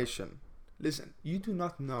corporation. Listen, you do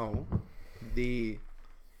not know the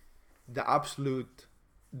absolute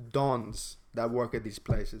dons that work at these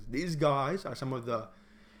places. These guys are some of the,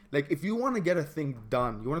 like, if you want to get a thing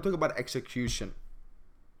done, you want to talk about execution.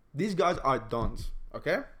 These guys are dons,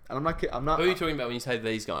 okay? And I'm not. Who are you talking about when you say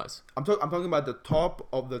these guys? I'm talking about the top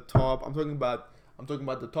of the top. I'm talking about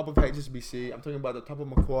the top of HSBC. I'm talking about the top of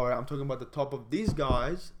Macquarie. I'm talking about the top of these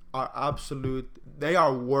guys are absolute. They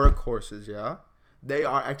are workhorses, yeah. They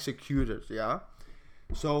are executors, yeah.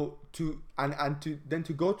 So to make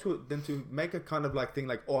a kind of like thing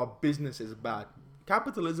like, oh, business is bad.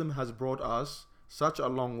 Capitalism has brought us such a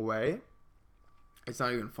long way. It's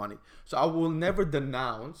not even funny. So I will never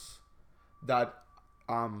denounce that.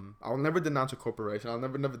 I will never denounce a corporation. I'll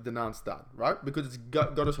never denounce that, right? Because it's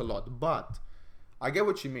got us a lot. But I get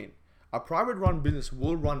what you mean. A private run business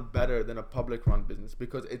will run better than a public run business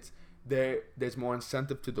because there's more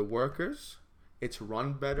incentive to the workers. It's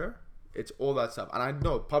run better. It's all that stuff. And I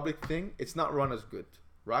know public thing, it's not run as good,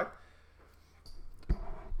 right?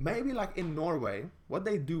 Maybe like in Norway, what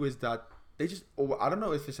they do is that they just, I don't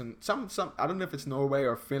know if it's in some I don't know if it's Norway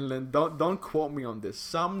or Finland. Don't quote me on this.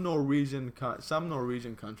 Some Norwegian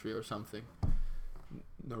country or something.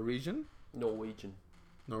 Norwegian.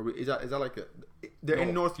 Is that like they're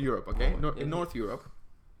in North Europe, okay? In North Europe.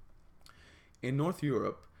 In North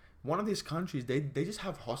Europe, one of these countries, they just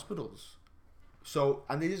have hospitals. So,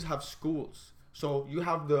 and they just have schools. So you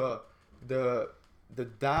have the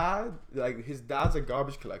dad, like his dad's a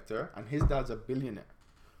garbage collector and his dad's a billionaire.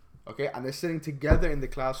 Okay, and they're sitting together in the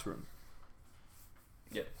classroom.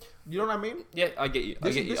 Yeah. You know what I mean? Yeah, I get you. I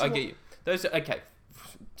get you. Those are, okay.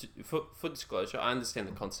 For disclosure, I understand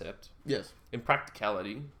the concept. Yes. In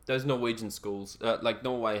practicality, those Norwegian schools, like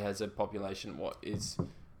Norway has a population, it's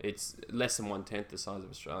less than 1/10 the size of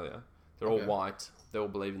Australia. They're all white. They all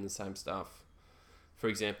believe in the same stuff. For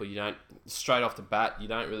example, straight off the bat, you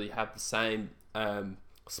don't really have the same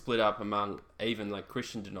split up among even like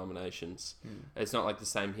Christian denominations. It's not like the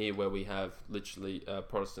same here where we have literally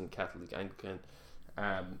Protestant, Catholic, Anglican,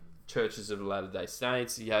 churches of the Latter-day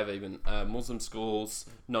Saints. You have even Muslim schools,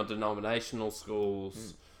 non-denominational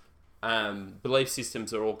schools. Belief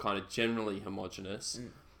systems are all kind of generally homogenous.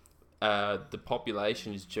 The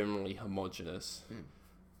population is generally homogenous.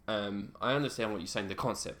 I understand what you're saying, the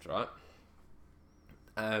concept, right?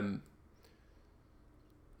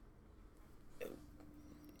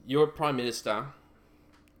 You're Prime Minister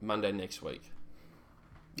Monday next week.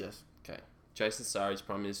 Yes. Okay. Jason Sarri's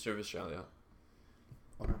Prime Minister of Australia.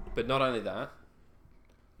 But not only that,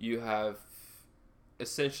 you have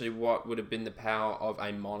essentially what would have been the power of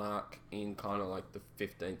a monarch in kind of like the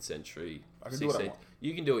 15th century. I can do what I want.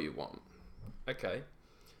 You can do what you want. Okay.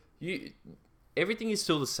 Everything is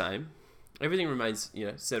still the same. Everything remains,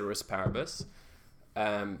 ceteris paribus.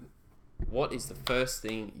 What is the first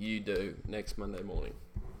thing you do next Monday morning?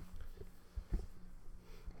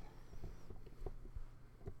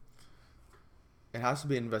 It has to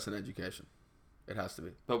be invest in education. It has to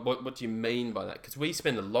be. But what do you mean by that? Because we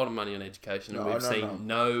spend a lot of money on education and we've seen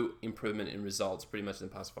no improvement in results pretty much in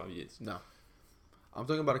the past 5 years. No. I'm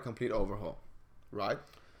talking about a complete overhaul, right?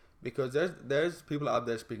 Because there's people out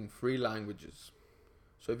there speaking 3 languages.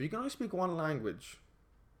 So if you can only speak 1 language,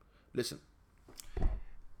 listen,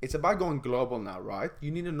 it's about going global now, right? You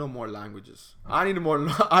need to know more languages. I need more.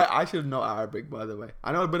 I should know Arabic, by the way.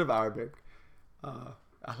 I know a bit of Arabic.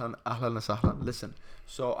 Ahlan wa sahlan. Listen,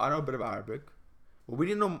 so I know a bit of Arabic. But we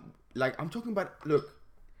didn't know, like, I'm talking about, look,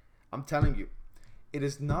 I'm telling you, it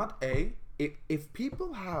is not if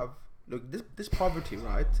people have, look, this poverty,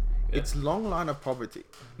 right? Yeah. It's long line of poverty.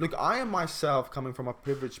 Look, I am myself coming from a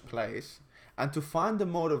privileged place, and to find the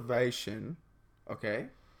motivation, okay,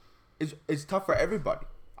 it's tough for everybody.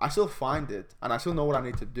 I still find it, and I still know what I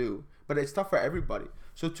need to do, but it's tough for everybody.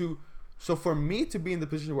 So for me to be in the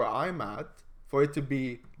position where I'm at, for it to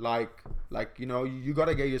be like you know, you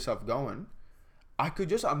gotta get yourself going. I could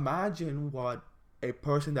just imagine what a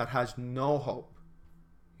person that has no hope,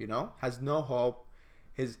 you know, has no hope.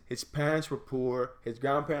 His parents were poor, his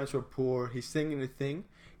grandparents were poor, he's singing the thing.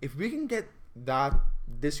 If we can get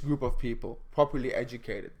this group of people properly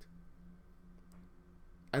educated,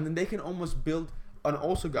 and then they can almost build. And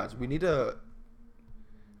also, guys, we need a.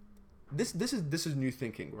 This is new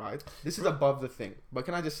thinking, right? This is above the thing. But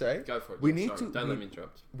can I just say? Go for it. We need to. Don't let me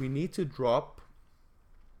interrupt. We need to drop.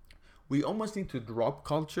 We almost need to drop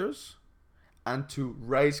cultures, and to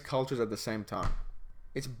raise cultures at the same time.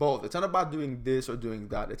 It's both. It's not about doing this or doing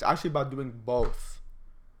that. It's actually about doing both.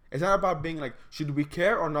 It's not about being like, should we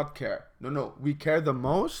care or not care? No. We care the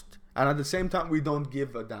most, and at the same time, we don't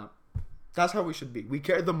give a damn. That's how we should be. We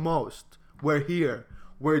care the most. We're here.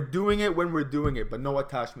 We're doing it when we're doing it, but no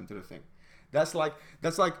attachment to the thing. That's like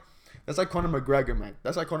Conor McGregor, man.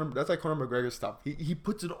 That's like Conor McGregor stuff. He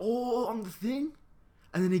puts it all on the thing,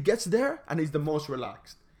 and then he gets there, and he's the most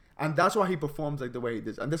relaxed. And that's why he performs like the way he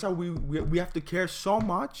does. And that's how we have to care so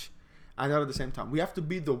much, and at the same time, we have to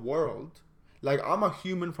be the world. Like, I'm a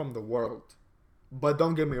human from the world, but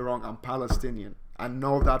don't get me wrong, I'm Palestinian. I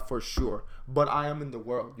know that for sure. But I am in the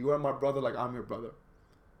world. You are my brother, like I'm your brother.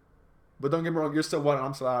 But don't get me wrong, you're still white and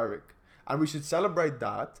I'm still Arabic. And we should celebrate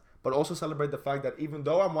that, but also celebrate the fact that even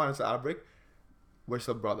though I'm white and still Arabic, we're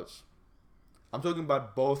still brothers. I'm talking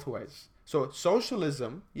about both ways. So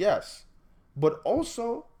socialism, yes. But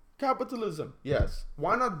also capitalism, yes.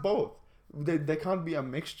 Why not both? They can't be a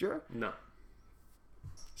mixture. No.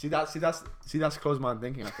 See that's closed-minded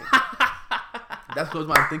thinking, I think. That's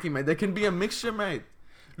closed-minded thinking, mate. There can be a mixture, mate.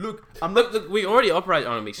 Look, we already operate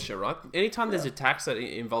on a mixture, right? Anytime there's a tax that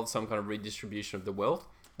involves some kind of redistribution of the wealth,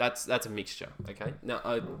 that's a mixture, okay? Now,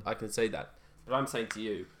 I can see that. But I'm saying to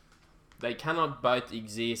you, they cannot both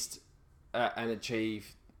exist and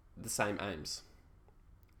achieve the same aims.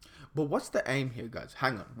 But what's the aim here, guys?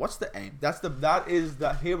 Hang on. What's the aim?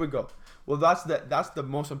 Here we go. Well, that's the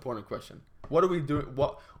most important question. What are we doing?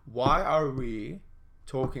 Why are we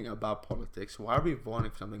talking about politics? Why are we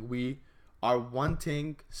voting for something? We are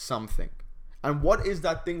wanting something. And what is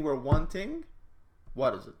that thing we're wanting?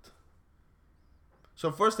 What is it?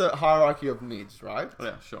 So first, the hierarchy of needs, right?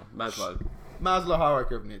 Yeah, sure. Maslow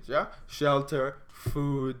hierarchy of needs, yeah? Shelter,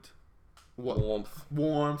 food, warmth,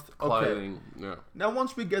 clothing, okay. Yeah. Now,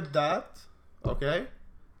 once we get that, okay,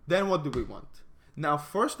 then what do we want? Now,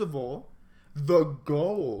 first of all, the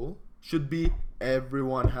goal should be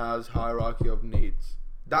everyone has hierarchy of needs.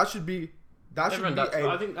 That should be... Everyone does.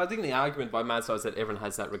 I think the argument by Maslow is that everyone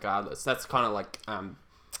has that regardless. That's kind of like,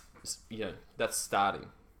 that's starting.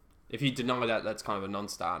 If you deny that, that's kind of a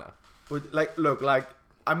non-starter.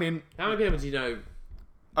 I mean... How many people do you know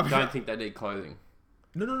don't think they need clothing?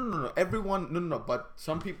 No. Everyone... No. But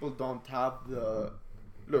some people don't have the...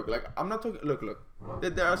 I'm not talking... Look.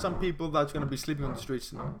 There are some people that's going to be sleeping on the streets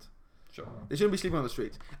tonight. Sure. They shouldn't be sleeping on the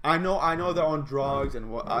streets. I know they're on drugs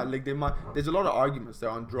and what. There's a lot of arguments. They're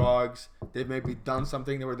on drugs. They've maybe done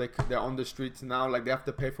something where they're on the streets now. Like, they have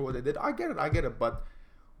to pay for what they did. I get it. But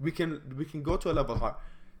we can go to a level higher.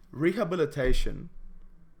 Rehabilitation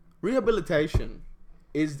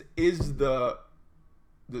is the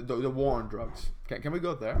war on drugs. Can we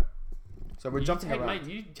go there? So we're jumping around. Mate,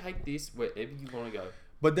 you take this wherever you want to go.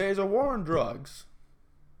 But there is a war on drugs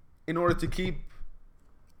in order to keep...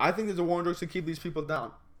 I think there's a war on drugs to keep these people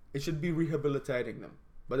down. It should be rehabilitating them.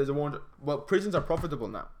 But there's a war on... Well, prisons are profitable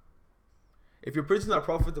now. If your prisons are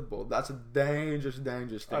profitable, that's a dangerous thing.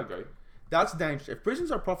 I agree. That's dangerous. If prisons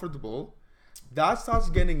are profitable, that starts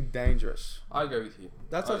getting dangerous. I agree with you.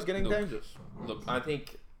 That starts getting dangerous. Look, I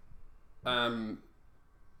think the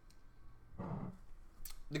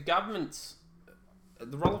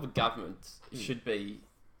role of the government should be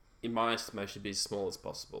in my estimation, should be as small as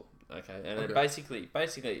possible. Okay, and Okay.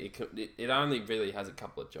 it only really has a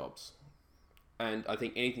couple of jobs, and I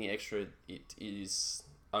think anything extra it is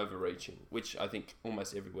overreaching, which I think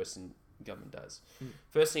almost every Western government does.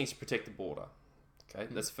 First thing is to protect the border. Okay,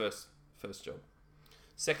 that's first job.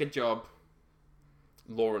 Second job,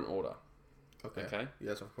 law and order. Okay.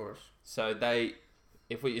 Yes, of course. So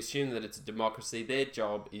if we assume that it's a democracy, their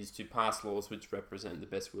job is to pass laws which represent the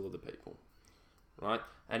best will of the people, right?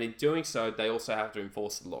 And in doing so, they also have to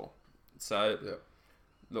enforce the law. So,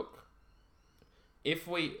 look, if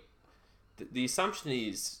the assumption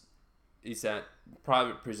is that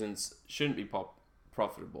private prisons shouldn't be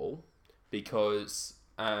profitable because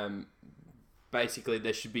basically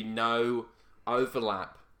there should be no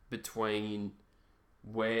overlap between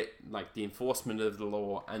where the enforcement of the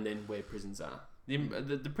law and then where prisons are.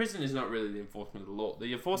 The prison is not really the enforcement of the law.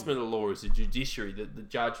 The enforcement of the law is the judiciary, the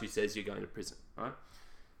judge who says you're going to prison, right?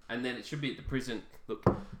 And then it should be at the prison. Look,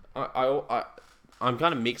 I'm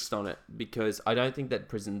kind of mixed on it because I don't think that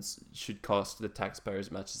prisons should cost the taxpayer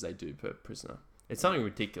as much as they do per prisoner. It's something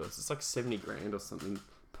ridiculous. It's like 70 grand or something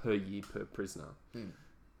per year per prisoner.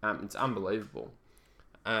 It's unbelievable.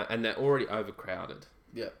 And they're already overcrowded.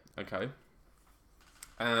 Yeah. Okay.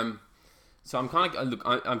 So I'm kind of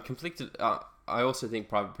I'm conflicted. I also think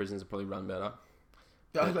private prisons are probably run better.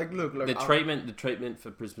 Yeah, look. The treatment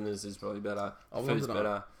for prisoners is probably better. Food's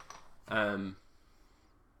better.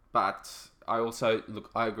 But I also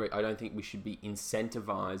I agree. I don't think we should be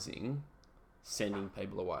incentivizing sending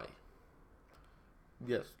people away.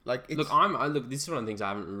 Yes, This is one of the things I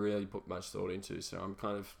haven't really put much thought into, so I'm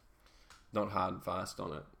kind of not hard and fast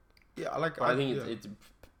on it. Yeah, I think it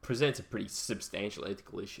presents a pretty substantial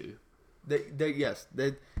ethical issue. There's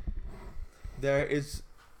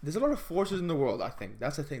a lot of forces in the world. I think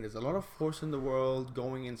that's the thing. There's a lot of force in the world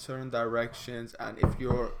going in certain directions, and if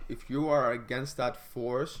you are against that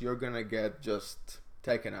force, you're gonna get just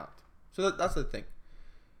taken out. So that's the thing.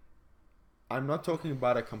 I'm not talking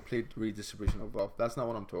about a complete redistribution of wealth. That's not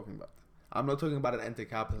what I'm talking about. I'm not talking about an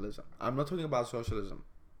anti-capitalism. I'm not talking about socialism.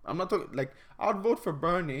 I'm not talking I'd vote for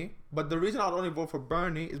Bernie, but the reason I'd only vote for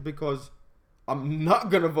Bernie is because I'm not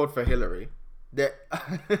gonna vote for Hillary.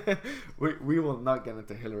 We will not get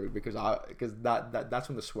into Hillary because that's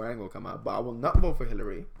when the swearing will come out. But I will not vote for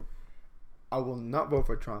Hillary. I will not vote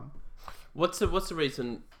for Trump. What's the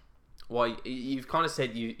reason why you've kind of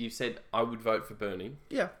said you've said I would vote for Bernie?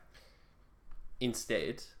 Yeah.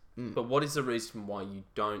 Instead, but what is the reason why you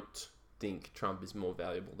don't think Trump is more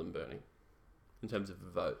valuable than Bernie in terms of a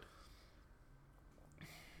vote?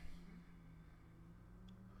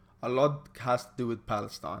 A lot has to do with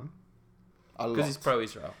Palestine. Because he's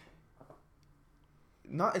pro-Israel.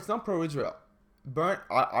 No, it's not pro-Israel.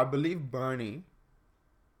 I believe Bernie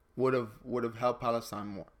would have helped Palestine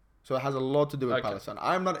more. So it has a lot to do with Palestine.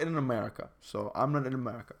 I'm not in America, so I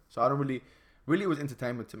don't really it was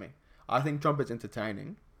entertainment to me. I think Trump is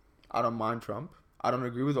entertaining. I don't mind Trump. I don't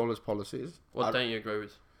agree with all his policies. What don't you agree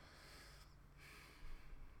with?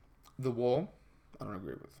 The wall, I don't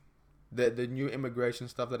agree with. The new immigration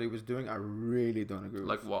stuff that he was doing, I really don't agree with.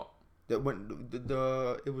 Like what? It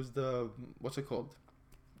was the what's it called?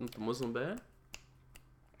 The Muslim ban?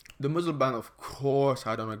 The Muslim ban, of course,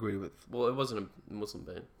 I don't agree with. Well, it wasn't a Muslim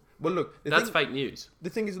ban. Well, look, that's fake news. The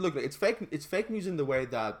thing is, look, it's fake news in the way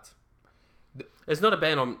that it's not a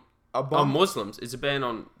ban on Muslims. It's a ban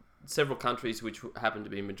on several countries which happen to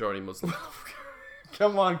be majority Muslim.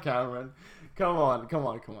 Come on, Cameron. Come on.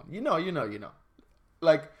 You know.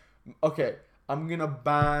 Okay, I'm gonna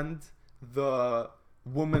ban the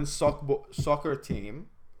women's soccer team,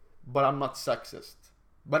 but I'm not sexist.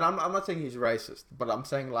 But I'm not saying he's racist. But I'm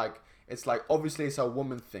saying it's obviously it's a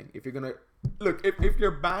woman thing. If you're gonna look, if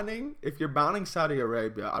you're banning Saudi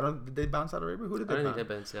Arabia, did they ban Saudi Arabia? Who did they ban? I don't think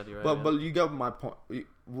they banned Saudi Arabia. But you get my point.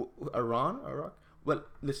 Iraq. Well,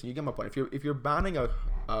 listen, you get my point. If you're banning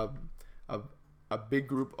a big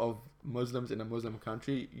group of Muslims in a Muslim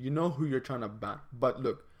country, you know who you're trying to ban. But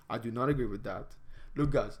look, I do not agree with that.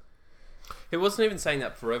 Look, guys. He wasn't even saying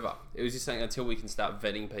that forever. It was just saying until we can start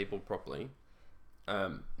vetting people properly.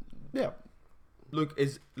 Yeah.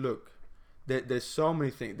 There's so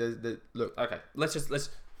many things. Look. Okay, let's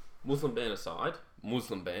Muslim ban aside.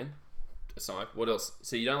 What else?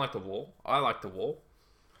 So you don't like the wall? I like the wall.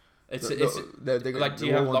 Do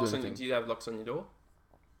you have locks on? Do you have locks on your door?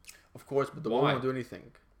 Of course, but the wall won't do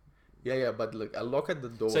anything. Yeah, but look, I lock at the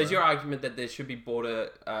door. So is your argument that there should be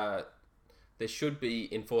there should be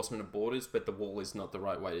enforcement of borders, but the wall is not the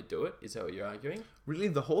right way to do it? Is that what you're arguing? Really,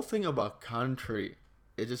 the whole thing about country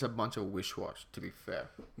is just a bunch of wish-wash, to be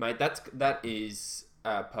fair. Mate, that is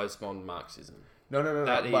postmodern Marxism. No.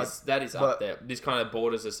 That is but up there. This kind of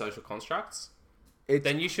borders are social constructs. It's,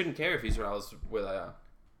 Then you shouldn't care if Israel's where they are.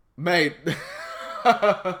 mate.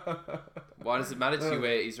 Why does it matter to you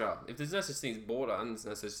where Israel? If there's no such thing as border and there's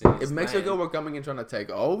no such thing as If Mexico land, were coming and trying to take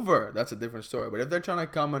over, that's a different story. But if they're trying to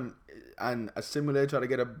come and assimilate, try to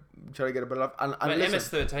get a better life, and but listen,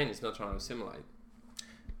 MS-13 is not trying to assimilate.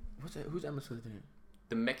 who's MS-13?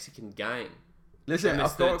 The Mexican gang. Listen,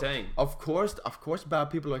 MS-13. of course, bad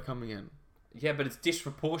people are coming in. Yeah, but it's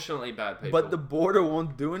disproportionately bad people. But the border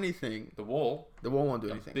won't do anything. The wall. The wall won't do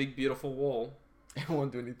The anything. big, beautiful wall. It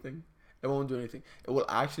won't do anything. It won't do anything. It will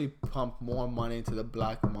actually pump more money into the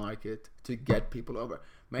black market to get people over.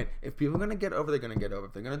 Man, if people are gonna get over, they're gonna get over.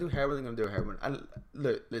 If they're gonna do heroin, they're gonna do heroin. And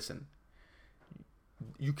listen,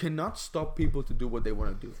 you cannot stop people to do what they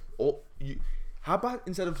want to do. How about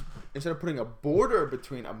instead of putting a border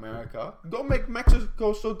between America, go make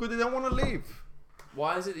Mexico so good they don't want to leave.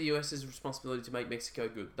 Why is it the US's responsibility to make Mexico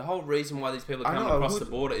good? The whole reason why these people are I coming know, across the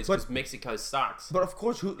border is because Mexico sucks. But of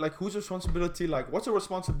course, whose responsibility? Like, what's a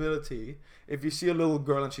responsibility if you see a little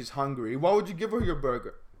girl and she's hungry? Why would you give her your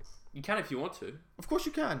burger? You can if you want to. Of course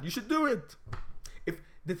you can. You should do it. If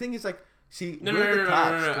the thing is like, see, No. we're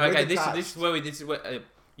detached. We're Okay, detached. this is where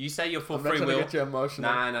you say you're for I'm not free trying will. to get you emotional.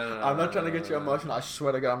 No. I'm not trying to get you emotional. I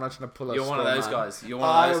swear to God, I'm not trying to pull a You're one of straw those man. guys. You're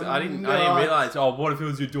one of those. I didn't realize. Oh, what if it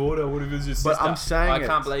was your daughter? What if it was your sister? But I'm saying I it.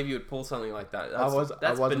 can't believe you would pull something like that. I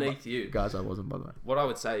That's wasn't beneath you. Guys, I wasn't, by the way. What I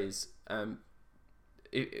would say is,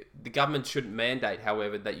 the government shouldn't mandate,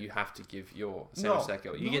 however, that you have to give your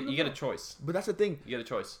samosako. You get a choice. But that's the thing. You get a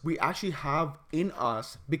choice. We actually have in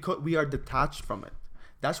us, because we are detached from it.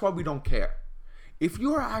 That's why we don't care. If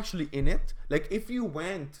you are actually in it, like if you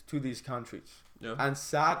went to these countries and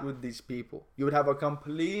sat with these people, you would have a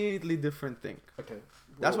completely different thing. Okay.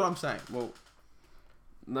 That's what I'm saying. Well,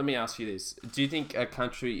 let me ask you this. Do you think a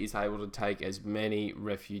country is able to take as many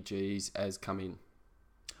refugees as come in?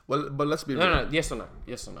 Well, but let's be real. No. Yes or no?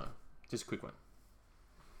 Yes or no? Just a quick one.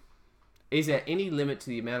 Is there any limit to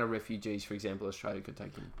the amount of refugees, for example, Australia could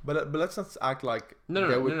take in? But let's not act like No.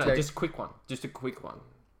 take... Just a quick one. Just a quick one.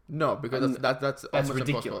 No, because that's almost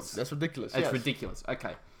ridiculous. impossible. That's ridiculous. That's yes. ridiculous.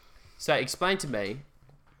 Okay. So explain to me,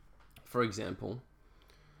 for example,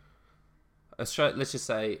 Australia. Let's just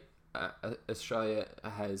say Australia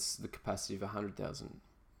has the capacity of 100,000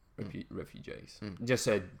 refugees. Just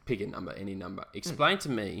so pick a number, any number. Explain to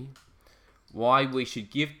me why we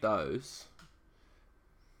should give those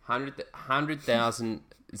 100,000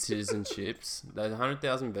 citizenships, those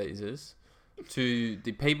 100,000 visas, to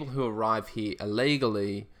the people who arrive here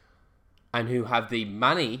illegally and who have the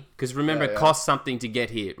money, because remember, it costs something to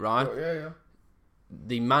get here, right? Oh, yeah.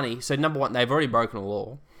 The money. So number one, they've already broken a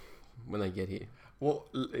law when they get here. Well,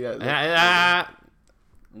 yeah.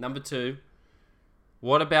 Number two,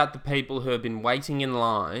 what about the people who have been waiting in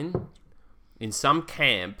line in some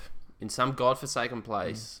camp, in some godforsaken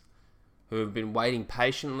place, who have been waiting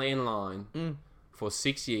patiently in line for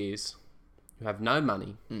 6 years, who have no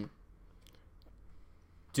money?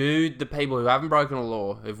 Do the people who haven't broken a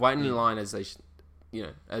law, who've waited in line as they,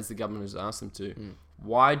 as the government has asked them to,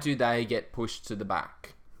 why do they get pushed to the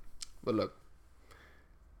back? Well, look.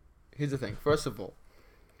 Here's the thing. First of all,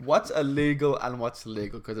 what's illegal and what's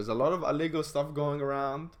legal? Because there's a lot of illegal stuff going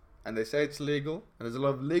around, and they say it's legal, and there's a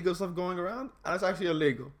lot of legal stuff going around, and it's actually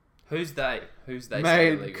illegal. Who's they? Who's they?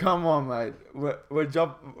 Mate, come on, mate. We're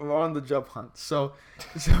on the job hunt. So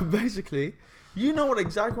basically, you know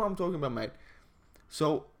exactly what I'm talking about, mate.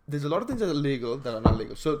 So there's a lot of things that are legal that are not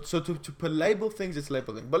legal. So to label things, it's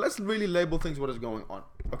labeling. But let's really label things. What is going on?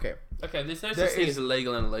 Okay. Okay. There's no such thing as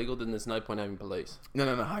illegal and illegal. Then there's no point having police. No.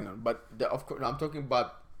 Hang on. But of course, I'm talking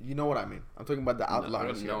about. You know what I mean. I'm talking about the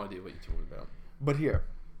outlines. I have no idea what you're talking about. But here,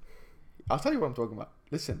 I'll tell you what I'm talking about.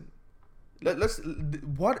 Listen.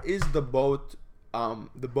 What is the boat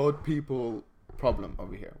people problem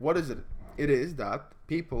over here? What is it? It is that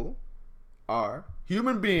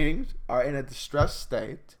human beings are in a distressed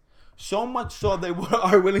state, so much so they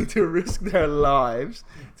are willing to risk their lives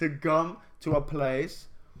to come to a place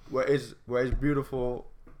where it's beautiful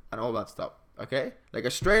and all that stuff. Okay, like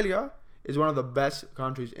Australia is one of the best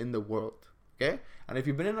countries in the world. Okay, and if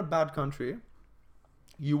you've been in a bad country,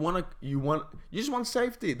 you just want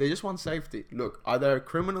safety. They just want safety. Look, are there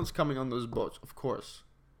criminals coming on those boats? Of course.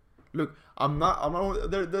 Look, I'm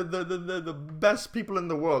not. They're the best people in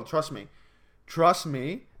the world. Trust me.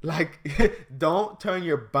 Like, don't turn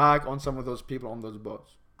your back on some of those people on those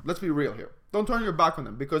boats. Let's be real here. Don't turn your back on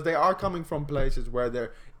them, because they are coming from places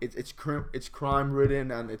where it's crime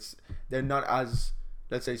ridden, and they're not as,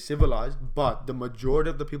 let's say, civilized. But the majority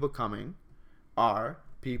of the people coming are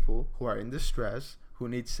people who are in distress, who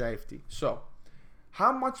need safety. So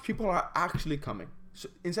how much people are actually coming? So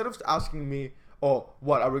instead of asking me, oh,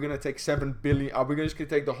 what are we gonna take 7 billion? Are we just gonna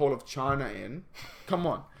take the whole of China in? Come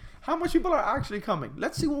on, how much people are actually coming?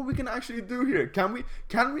 Let's see what we can actually do here. Can we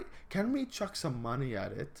chuck some money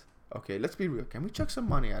at it? Okay, let's be real. Can we chuck some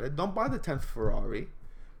money at it? Don't buy the 10th Ferrari.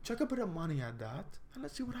 Chuck a bit of money at that, and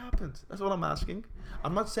let's see what happens. That's what I'm asking.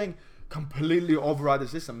 I'm not saying completely override the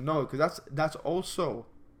system. No, because that's also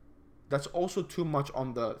too much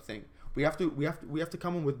on the thing. We have to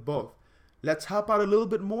come in with both. Let's help out a little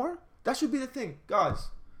bit more. That should be the thing, guys.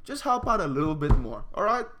 Just help out a little bit more. All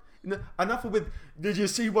right. Enough with. Did you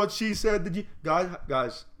see what she said? Did you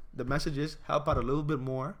guys? The message is help out a little bit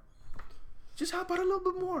more. Just help out a little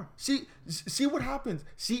bit more. See what happens.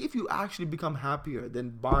 See if you actually become happier than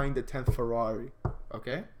buying the 10th Ferrari.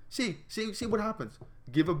 Okay. See what happens.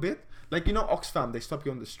 Give a bit. Like, Oxfam, they stop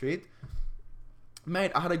you on the street.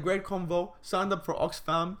 Mate, I had a great convo. Signed up for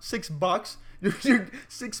Oxfam. $6.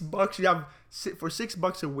 $6. You have for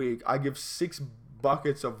 $6 a week. I give 6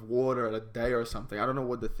 buckets of water a day or something. I don't know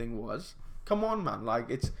what the thing was. Come on, man. Like,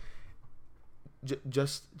 it's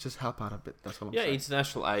just help out a bit. That's all I'm saying. Yeah,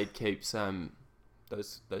 international aid keeps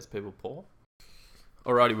those people poor.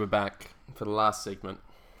 Alrighty, we're back for the last segment.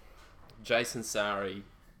 Jason Sari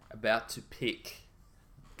about to pick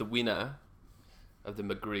the winner of the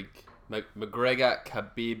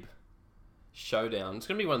McGregor-Khabib showdown. It's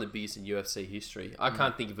going to be one of the biggest in UFC history. I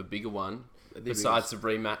can't think of a bigger one besides the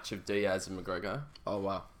rematch of Diaz and McGregor. Oh,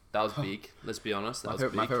 wow. That was big. Let's be honest. That was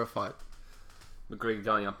big. My favorite fight. McGregor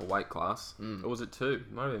going up a weight class. Or was it 2?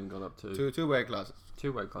 Might have even gone up 2. Two weight classes.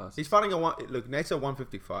 2 weight classes. He's fighting look, Nate's a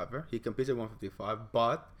 155er. He competes at 155,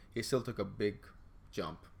 but he still took a big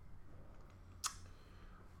jump.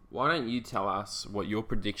 Why don't you tell us what your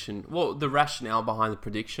prediction... Well, the rationale behind the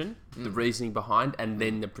prediction, the reasoning behind, and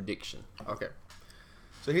then the prediction. Okay.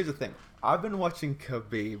 So here's the thing. I've been watching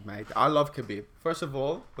Khabib, mate. I love Khabib. First of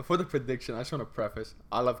all, before the prediction, I just want to preface.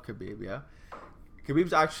 I love Khabib, yeah?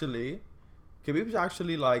 Khabib's actually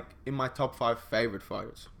like in my top 5 favorite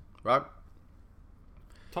fighters, right?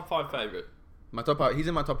 Top 5 favourite? My top 5. He's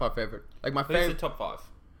in my top 5 favorite. Like my favorite... Who's the top 5?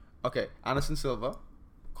 Okay. Anderson Silva,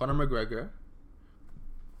 Conor McGregor,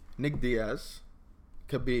 Nick Diaz,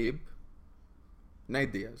 Khabib,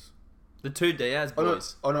 Nate Diaz. The 2 Diaz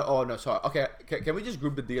boys. Oh no, sorry. Okay, can we just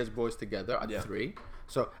group the Diaz boys together at 3?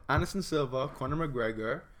 So Anderson Silva, Conor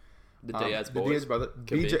McGregor, the Diaz boys, the Diaz brother,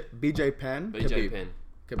 BJ Penn,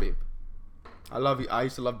 Khabib. I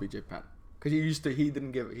used to love BJ Penn because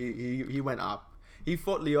he went up. He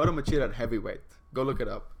fought Lyoto Machida at heavyweight. Go look it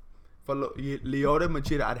up. For Lyoto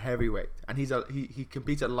Machida at heavyweight, and he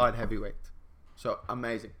competes at light heavyweight. So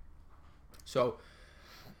amazing. So,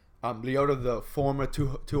 Lyoto, the former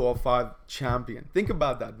 205 champion. Think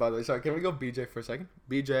about that, by the way. Sorry, can we go BJ for a second?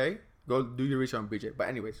 BJ, go do your research on BJ. But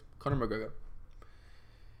anyways, Conor McGregor.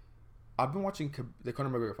 I've been watching the Conor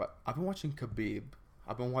McGregor fight. I've been watching Khabib.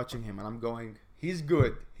 I've been watching him, and I'm going, he's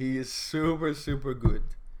good. He is super, super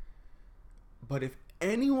good. But if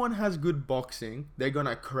anyone has good boxing, they're going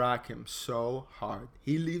to crack him so hard.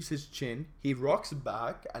 He leaves his chin. He rocks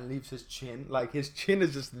back and leaves his chin. Like, his chin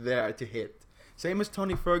is just there to hit. Same as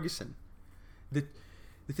Tony Ferguson. The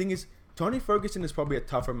thing is, Tony Ferguson is probably a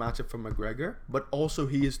tougher matchup for McGregor, but also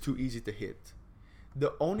he is too easy to hit.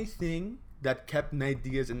 The only thing that kept Nate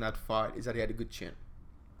Diaz in that fight is that he had a good chin.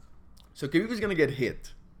 So Khabib is going to get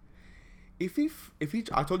hit. If he,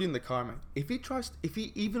 I told you in the car, man, if he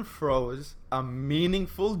even throws a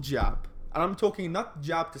meaningful jab, and I'm talking not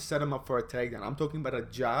jab to set him up for a takedown, I'm talking about a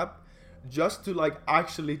jab just to like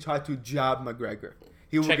actually try to jab McGregor.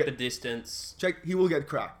 He will check the distance. He will get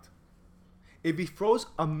cracked. If he throws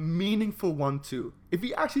a meaningful 1-2, if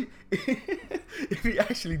he actually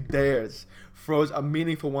dares throws a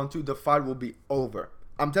meaningful 1-2, the fight will be over.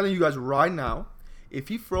 I'm telling you guys right now, if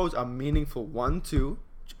he throws a meaningful 1-2,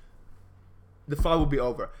 the fight will be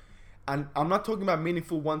over. And I'm not talking about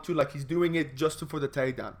meaningful 1-2 like he's doing it just for the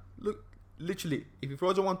takedown. Look, literally, if he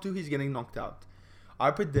throws a 1-2, he's getting knocked out.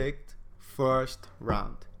 I predict first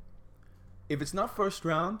round. If it's not first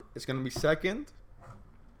round, it's going to be second.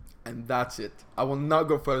 And that's it. I will not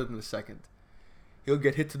go further than the second. He'll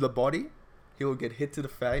get hit to the body. He will get hit to the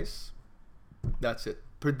face. That's it.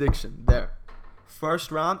 Prediction there.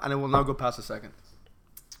 First round, and it will not go past the second.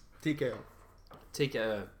 TKO.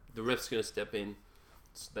 TKO. The ref's going to step in.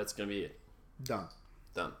 That's going to be it. Done.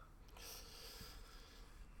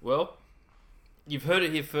 Well, you've heard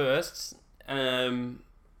it here first. Look,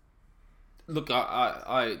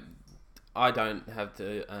 I don't have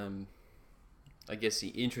the, I guess the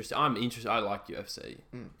interest. I'm interested. I like UFC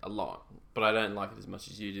a lot, but I don't like it as much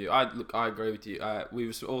as you do. I agree with you. We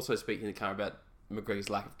were also speaking in the car about McGregor's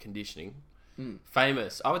lack of conditioning. Mm.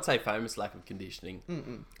 I would say famous lack of conditioning.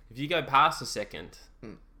 Mm-mm. If you go past a second,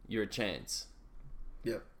 Mm. you're a chance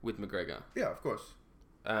Yeah. with McGregor. Yeah, of course.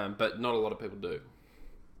 But not a lot of people do.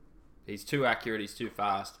 He's too accurate, he's too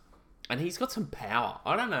fast. And he's got some power.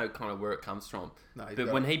 I don't know kind of where it comes from. No, he's but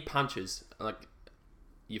got- when he punches, like,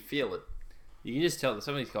 you feel it. You can just tell that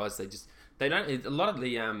some of these guys, they don't, a lot of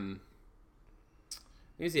the,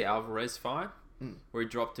 here's the Alvarez fight, where he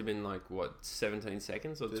dropped him in 17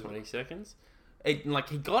 seconds or 20 seconds. He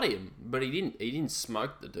got him, but he didn't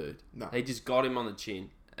smoke the dude. No. He just got him on the chin,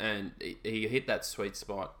 and he hit that sweet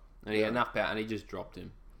spot, and he had enough power, and he just dropped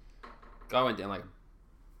him. Guy went down like a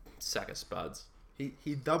sack of spuds.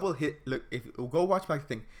 He double hit. Look, if you go watch back the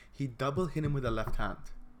thing, he double hit him with the left hand.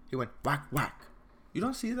 He went whack whack. You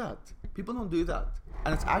don't see that. People don't do that,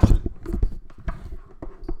 and it's actually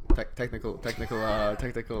technical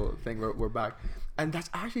thing. We're back, and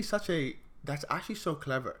that's actually so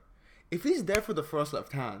clever. If he's there for the first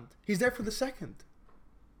left hand, he's there for the second.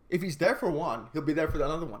 If he's there for one, he'll be there for the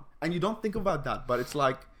other one, and you don't think about that. But it's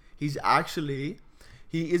like he is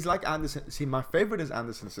like Anderson. See, my favorite is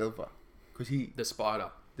Anderson Silva. Because The spider.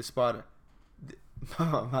 the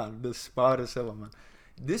Spider Silva, man.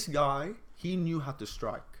 This guy, he knew how to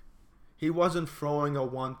strike. He wasn't throwing a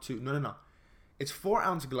 1-2. No. It's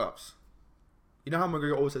 4-ounce gloves. You know how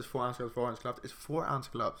McGregor always says 4-ounce gloves, 4-ounce gloves? It's 4-ounce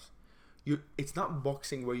gloves. It's not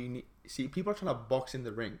boxing where you need... See, people are trying to box in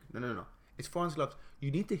the ring. No. It's 4-ounce gloves. You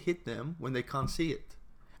need to hit them when they can't see it.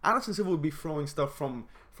 Anderson Silva would be throwing stuff from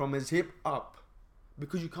his hip up.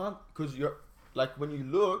 Because you can't... Because you're... Like, when you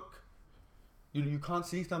look... You can't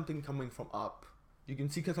see something coming from up. You can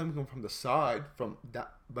see something coming from the side, from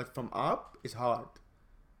that, but from up is hard.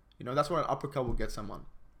 You know, that's where an uppercut will get someone.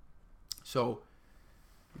 So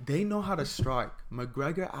they know how to strike.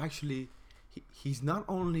 McGregor actually, he's not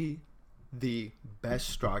only the best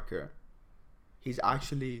striker, he's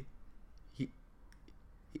actually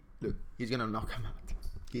look, he's gonna knock him out.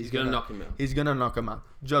 He's gonna knock him out. He's gonna knock him out.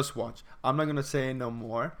 Just watch. I'm not gonna say no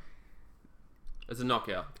more. It's a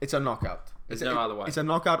knockout. It's a knockout. There's no other way. It's a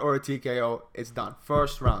knockout or a TKO. It's done.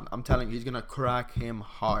 First round. I'm telling you, he's gonna crack him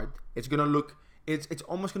hard. It's gonna look. It's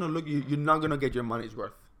almost gonna look. You're not gonna get your money's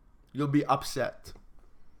worth. You'll be upset.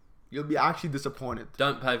 You'll be actually disappointed.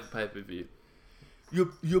 Don't pay for pay-per-view.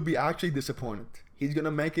 You'll be actually disappointed. He's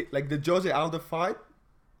gonna make it like the Jose Aldo fight.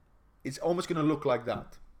 It's almost gonna look like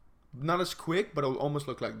that. Not as quick, but it'll almost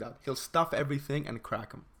look like that. He'll stuff everything and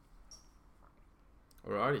crack him.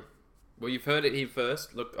 Alrighty. Well, you've heard it here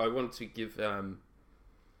first. Look, I wanted to give,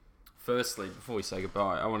 firstly, before we say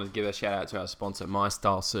goodbye, I wanted to give a shout out to our sponsor, My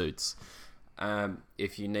Style Suits.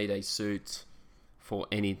 If you need a suit for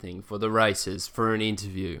anything, for the races, for an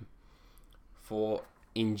interview, for,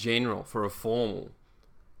 in general, for a formal,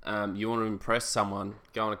 you want to impress someone,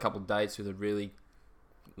 go on a couple of dates with a really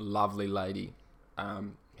lovely lady,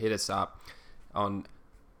 hit us up on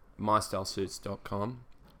mystylesuits.com.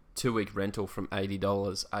 2-week rental from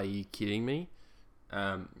 $80. Are you kidding me?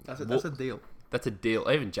 That's a deal. That's a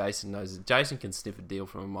deal. Even Jason knows it. Jason can sniff a deal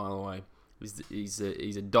from a mile away. He's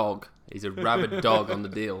a dog. He's a rabid dog on the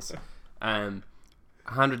deals. $100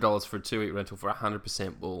 for a 2-week rental for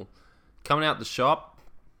 100% wool. Coming out the shop,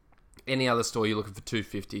 any other store you're looking for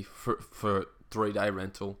 $250 for a 3-day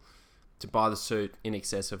rental. To buy the suit in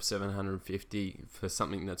excess of $750 for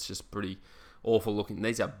something that's just pretty awful looking.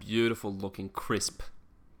 These are beautiful looking, crisp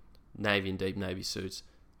navy and deep navy suits,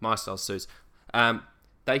 My Style Suits.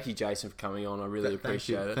 Thank you, Jason, for coming on. I really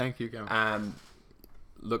appreciate it. Thank you, Gavin.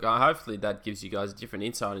 Look, hopefully that gives you guys a different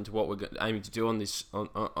insight into what we're aiming to do on this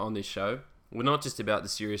on this show. We're not just about the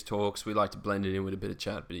serious talks. We like to blend it in with a bit of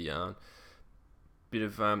chat, bit of yarn, bit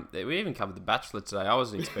of. We even covered The Bachelor today. I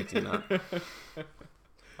wasn't expecting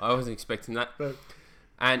that. But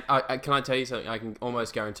And can I tell you something? I can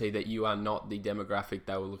almost guarantee that you are not the demographic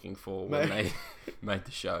they were looking for when they made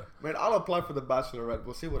the show. man, I'll apply for The Bachelorette.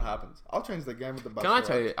 We'll see what happens. I'll change the game with The Bachelorette. Can I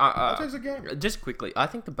tell you? I'll change the game. Just quickly, I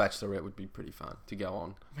think The Bachelorette would be pretty fun to go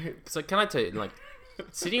on. Mate. So can I tell you, like,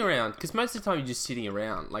 sitting around, because most of the time you're just sitting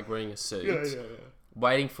around, like wearing a suit,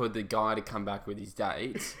 waiting for the guy to come back with his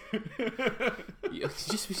dates. You're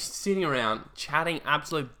just be sitting around, chatting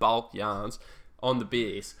absolute bulk yarns on the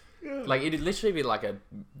beers. Yeah. Like, it'd literally be like a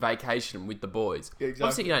vacation with the boys. Yeah, exactly.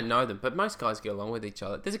 Obviously, you don't know them, but most guys get along with each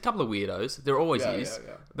other. There's a couple of weirdos. There always is.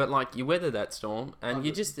 Yeah. But, like, you weather that storm, and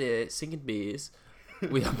you're just there sinking beers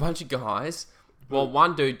with a bunch of guys. Well,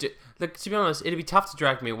 one dude... Look, to be honest, it'd be tough to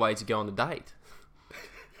drag me away to go on the date.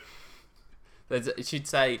 She'd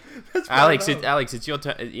say, Alex, it's your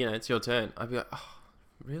turn. You know, it's your turn. I'd be like, oh,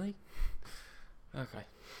 really? Okay.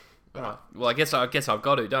 Alright. Well, I guess I've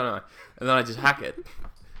got to, don't I? And then I just hack it.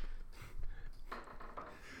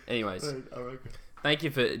 Anyways, I reckon. thank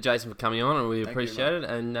you for Jason for coming on, and we Thank you, appreciate it.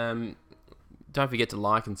 And don't forget to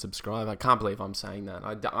like and subscribe. I can't believe I'm saying that.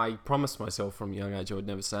 I promised myself from a young age I would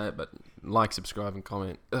never say it, but like, subscribe, and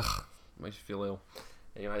comment. Ugh, makes you feel ill.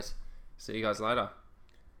 Anyways, see you guys later.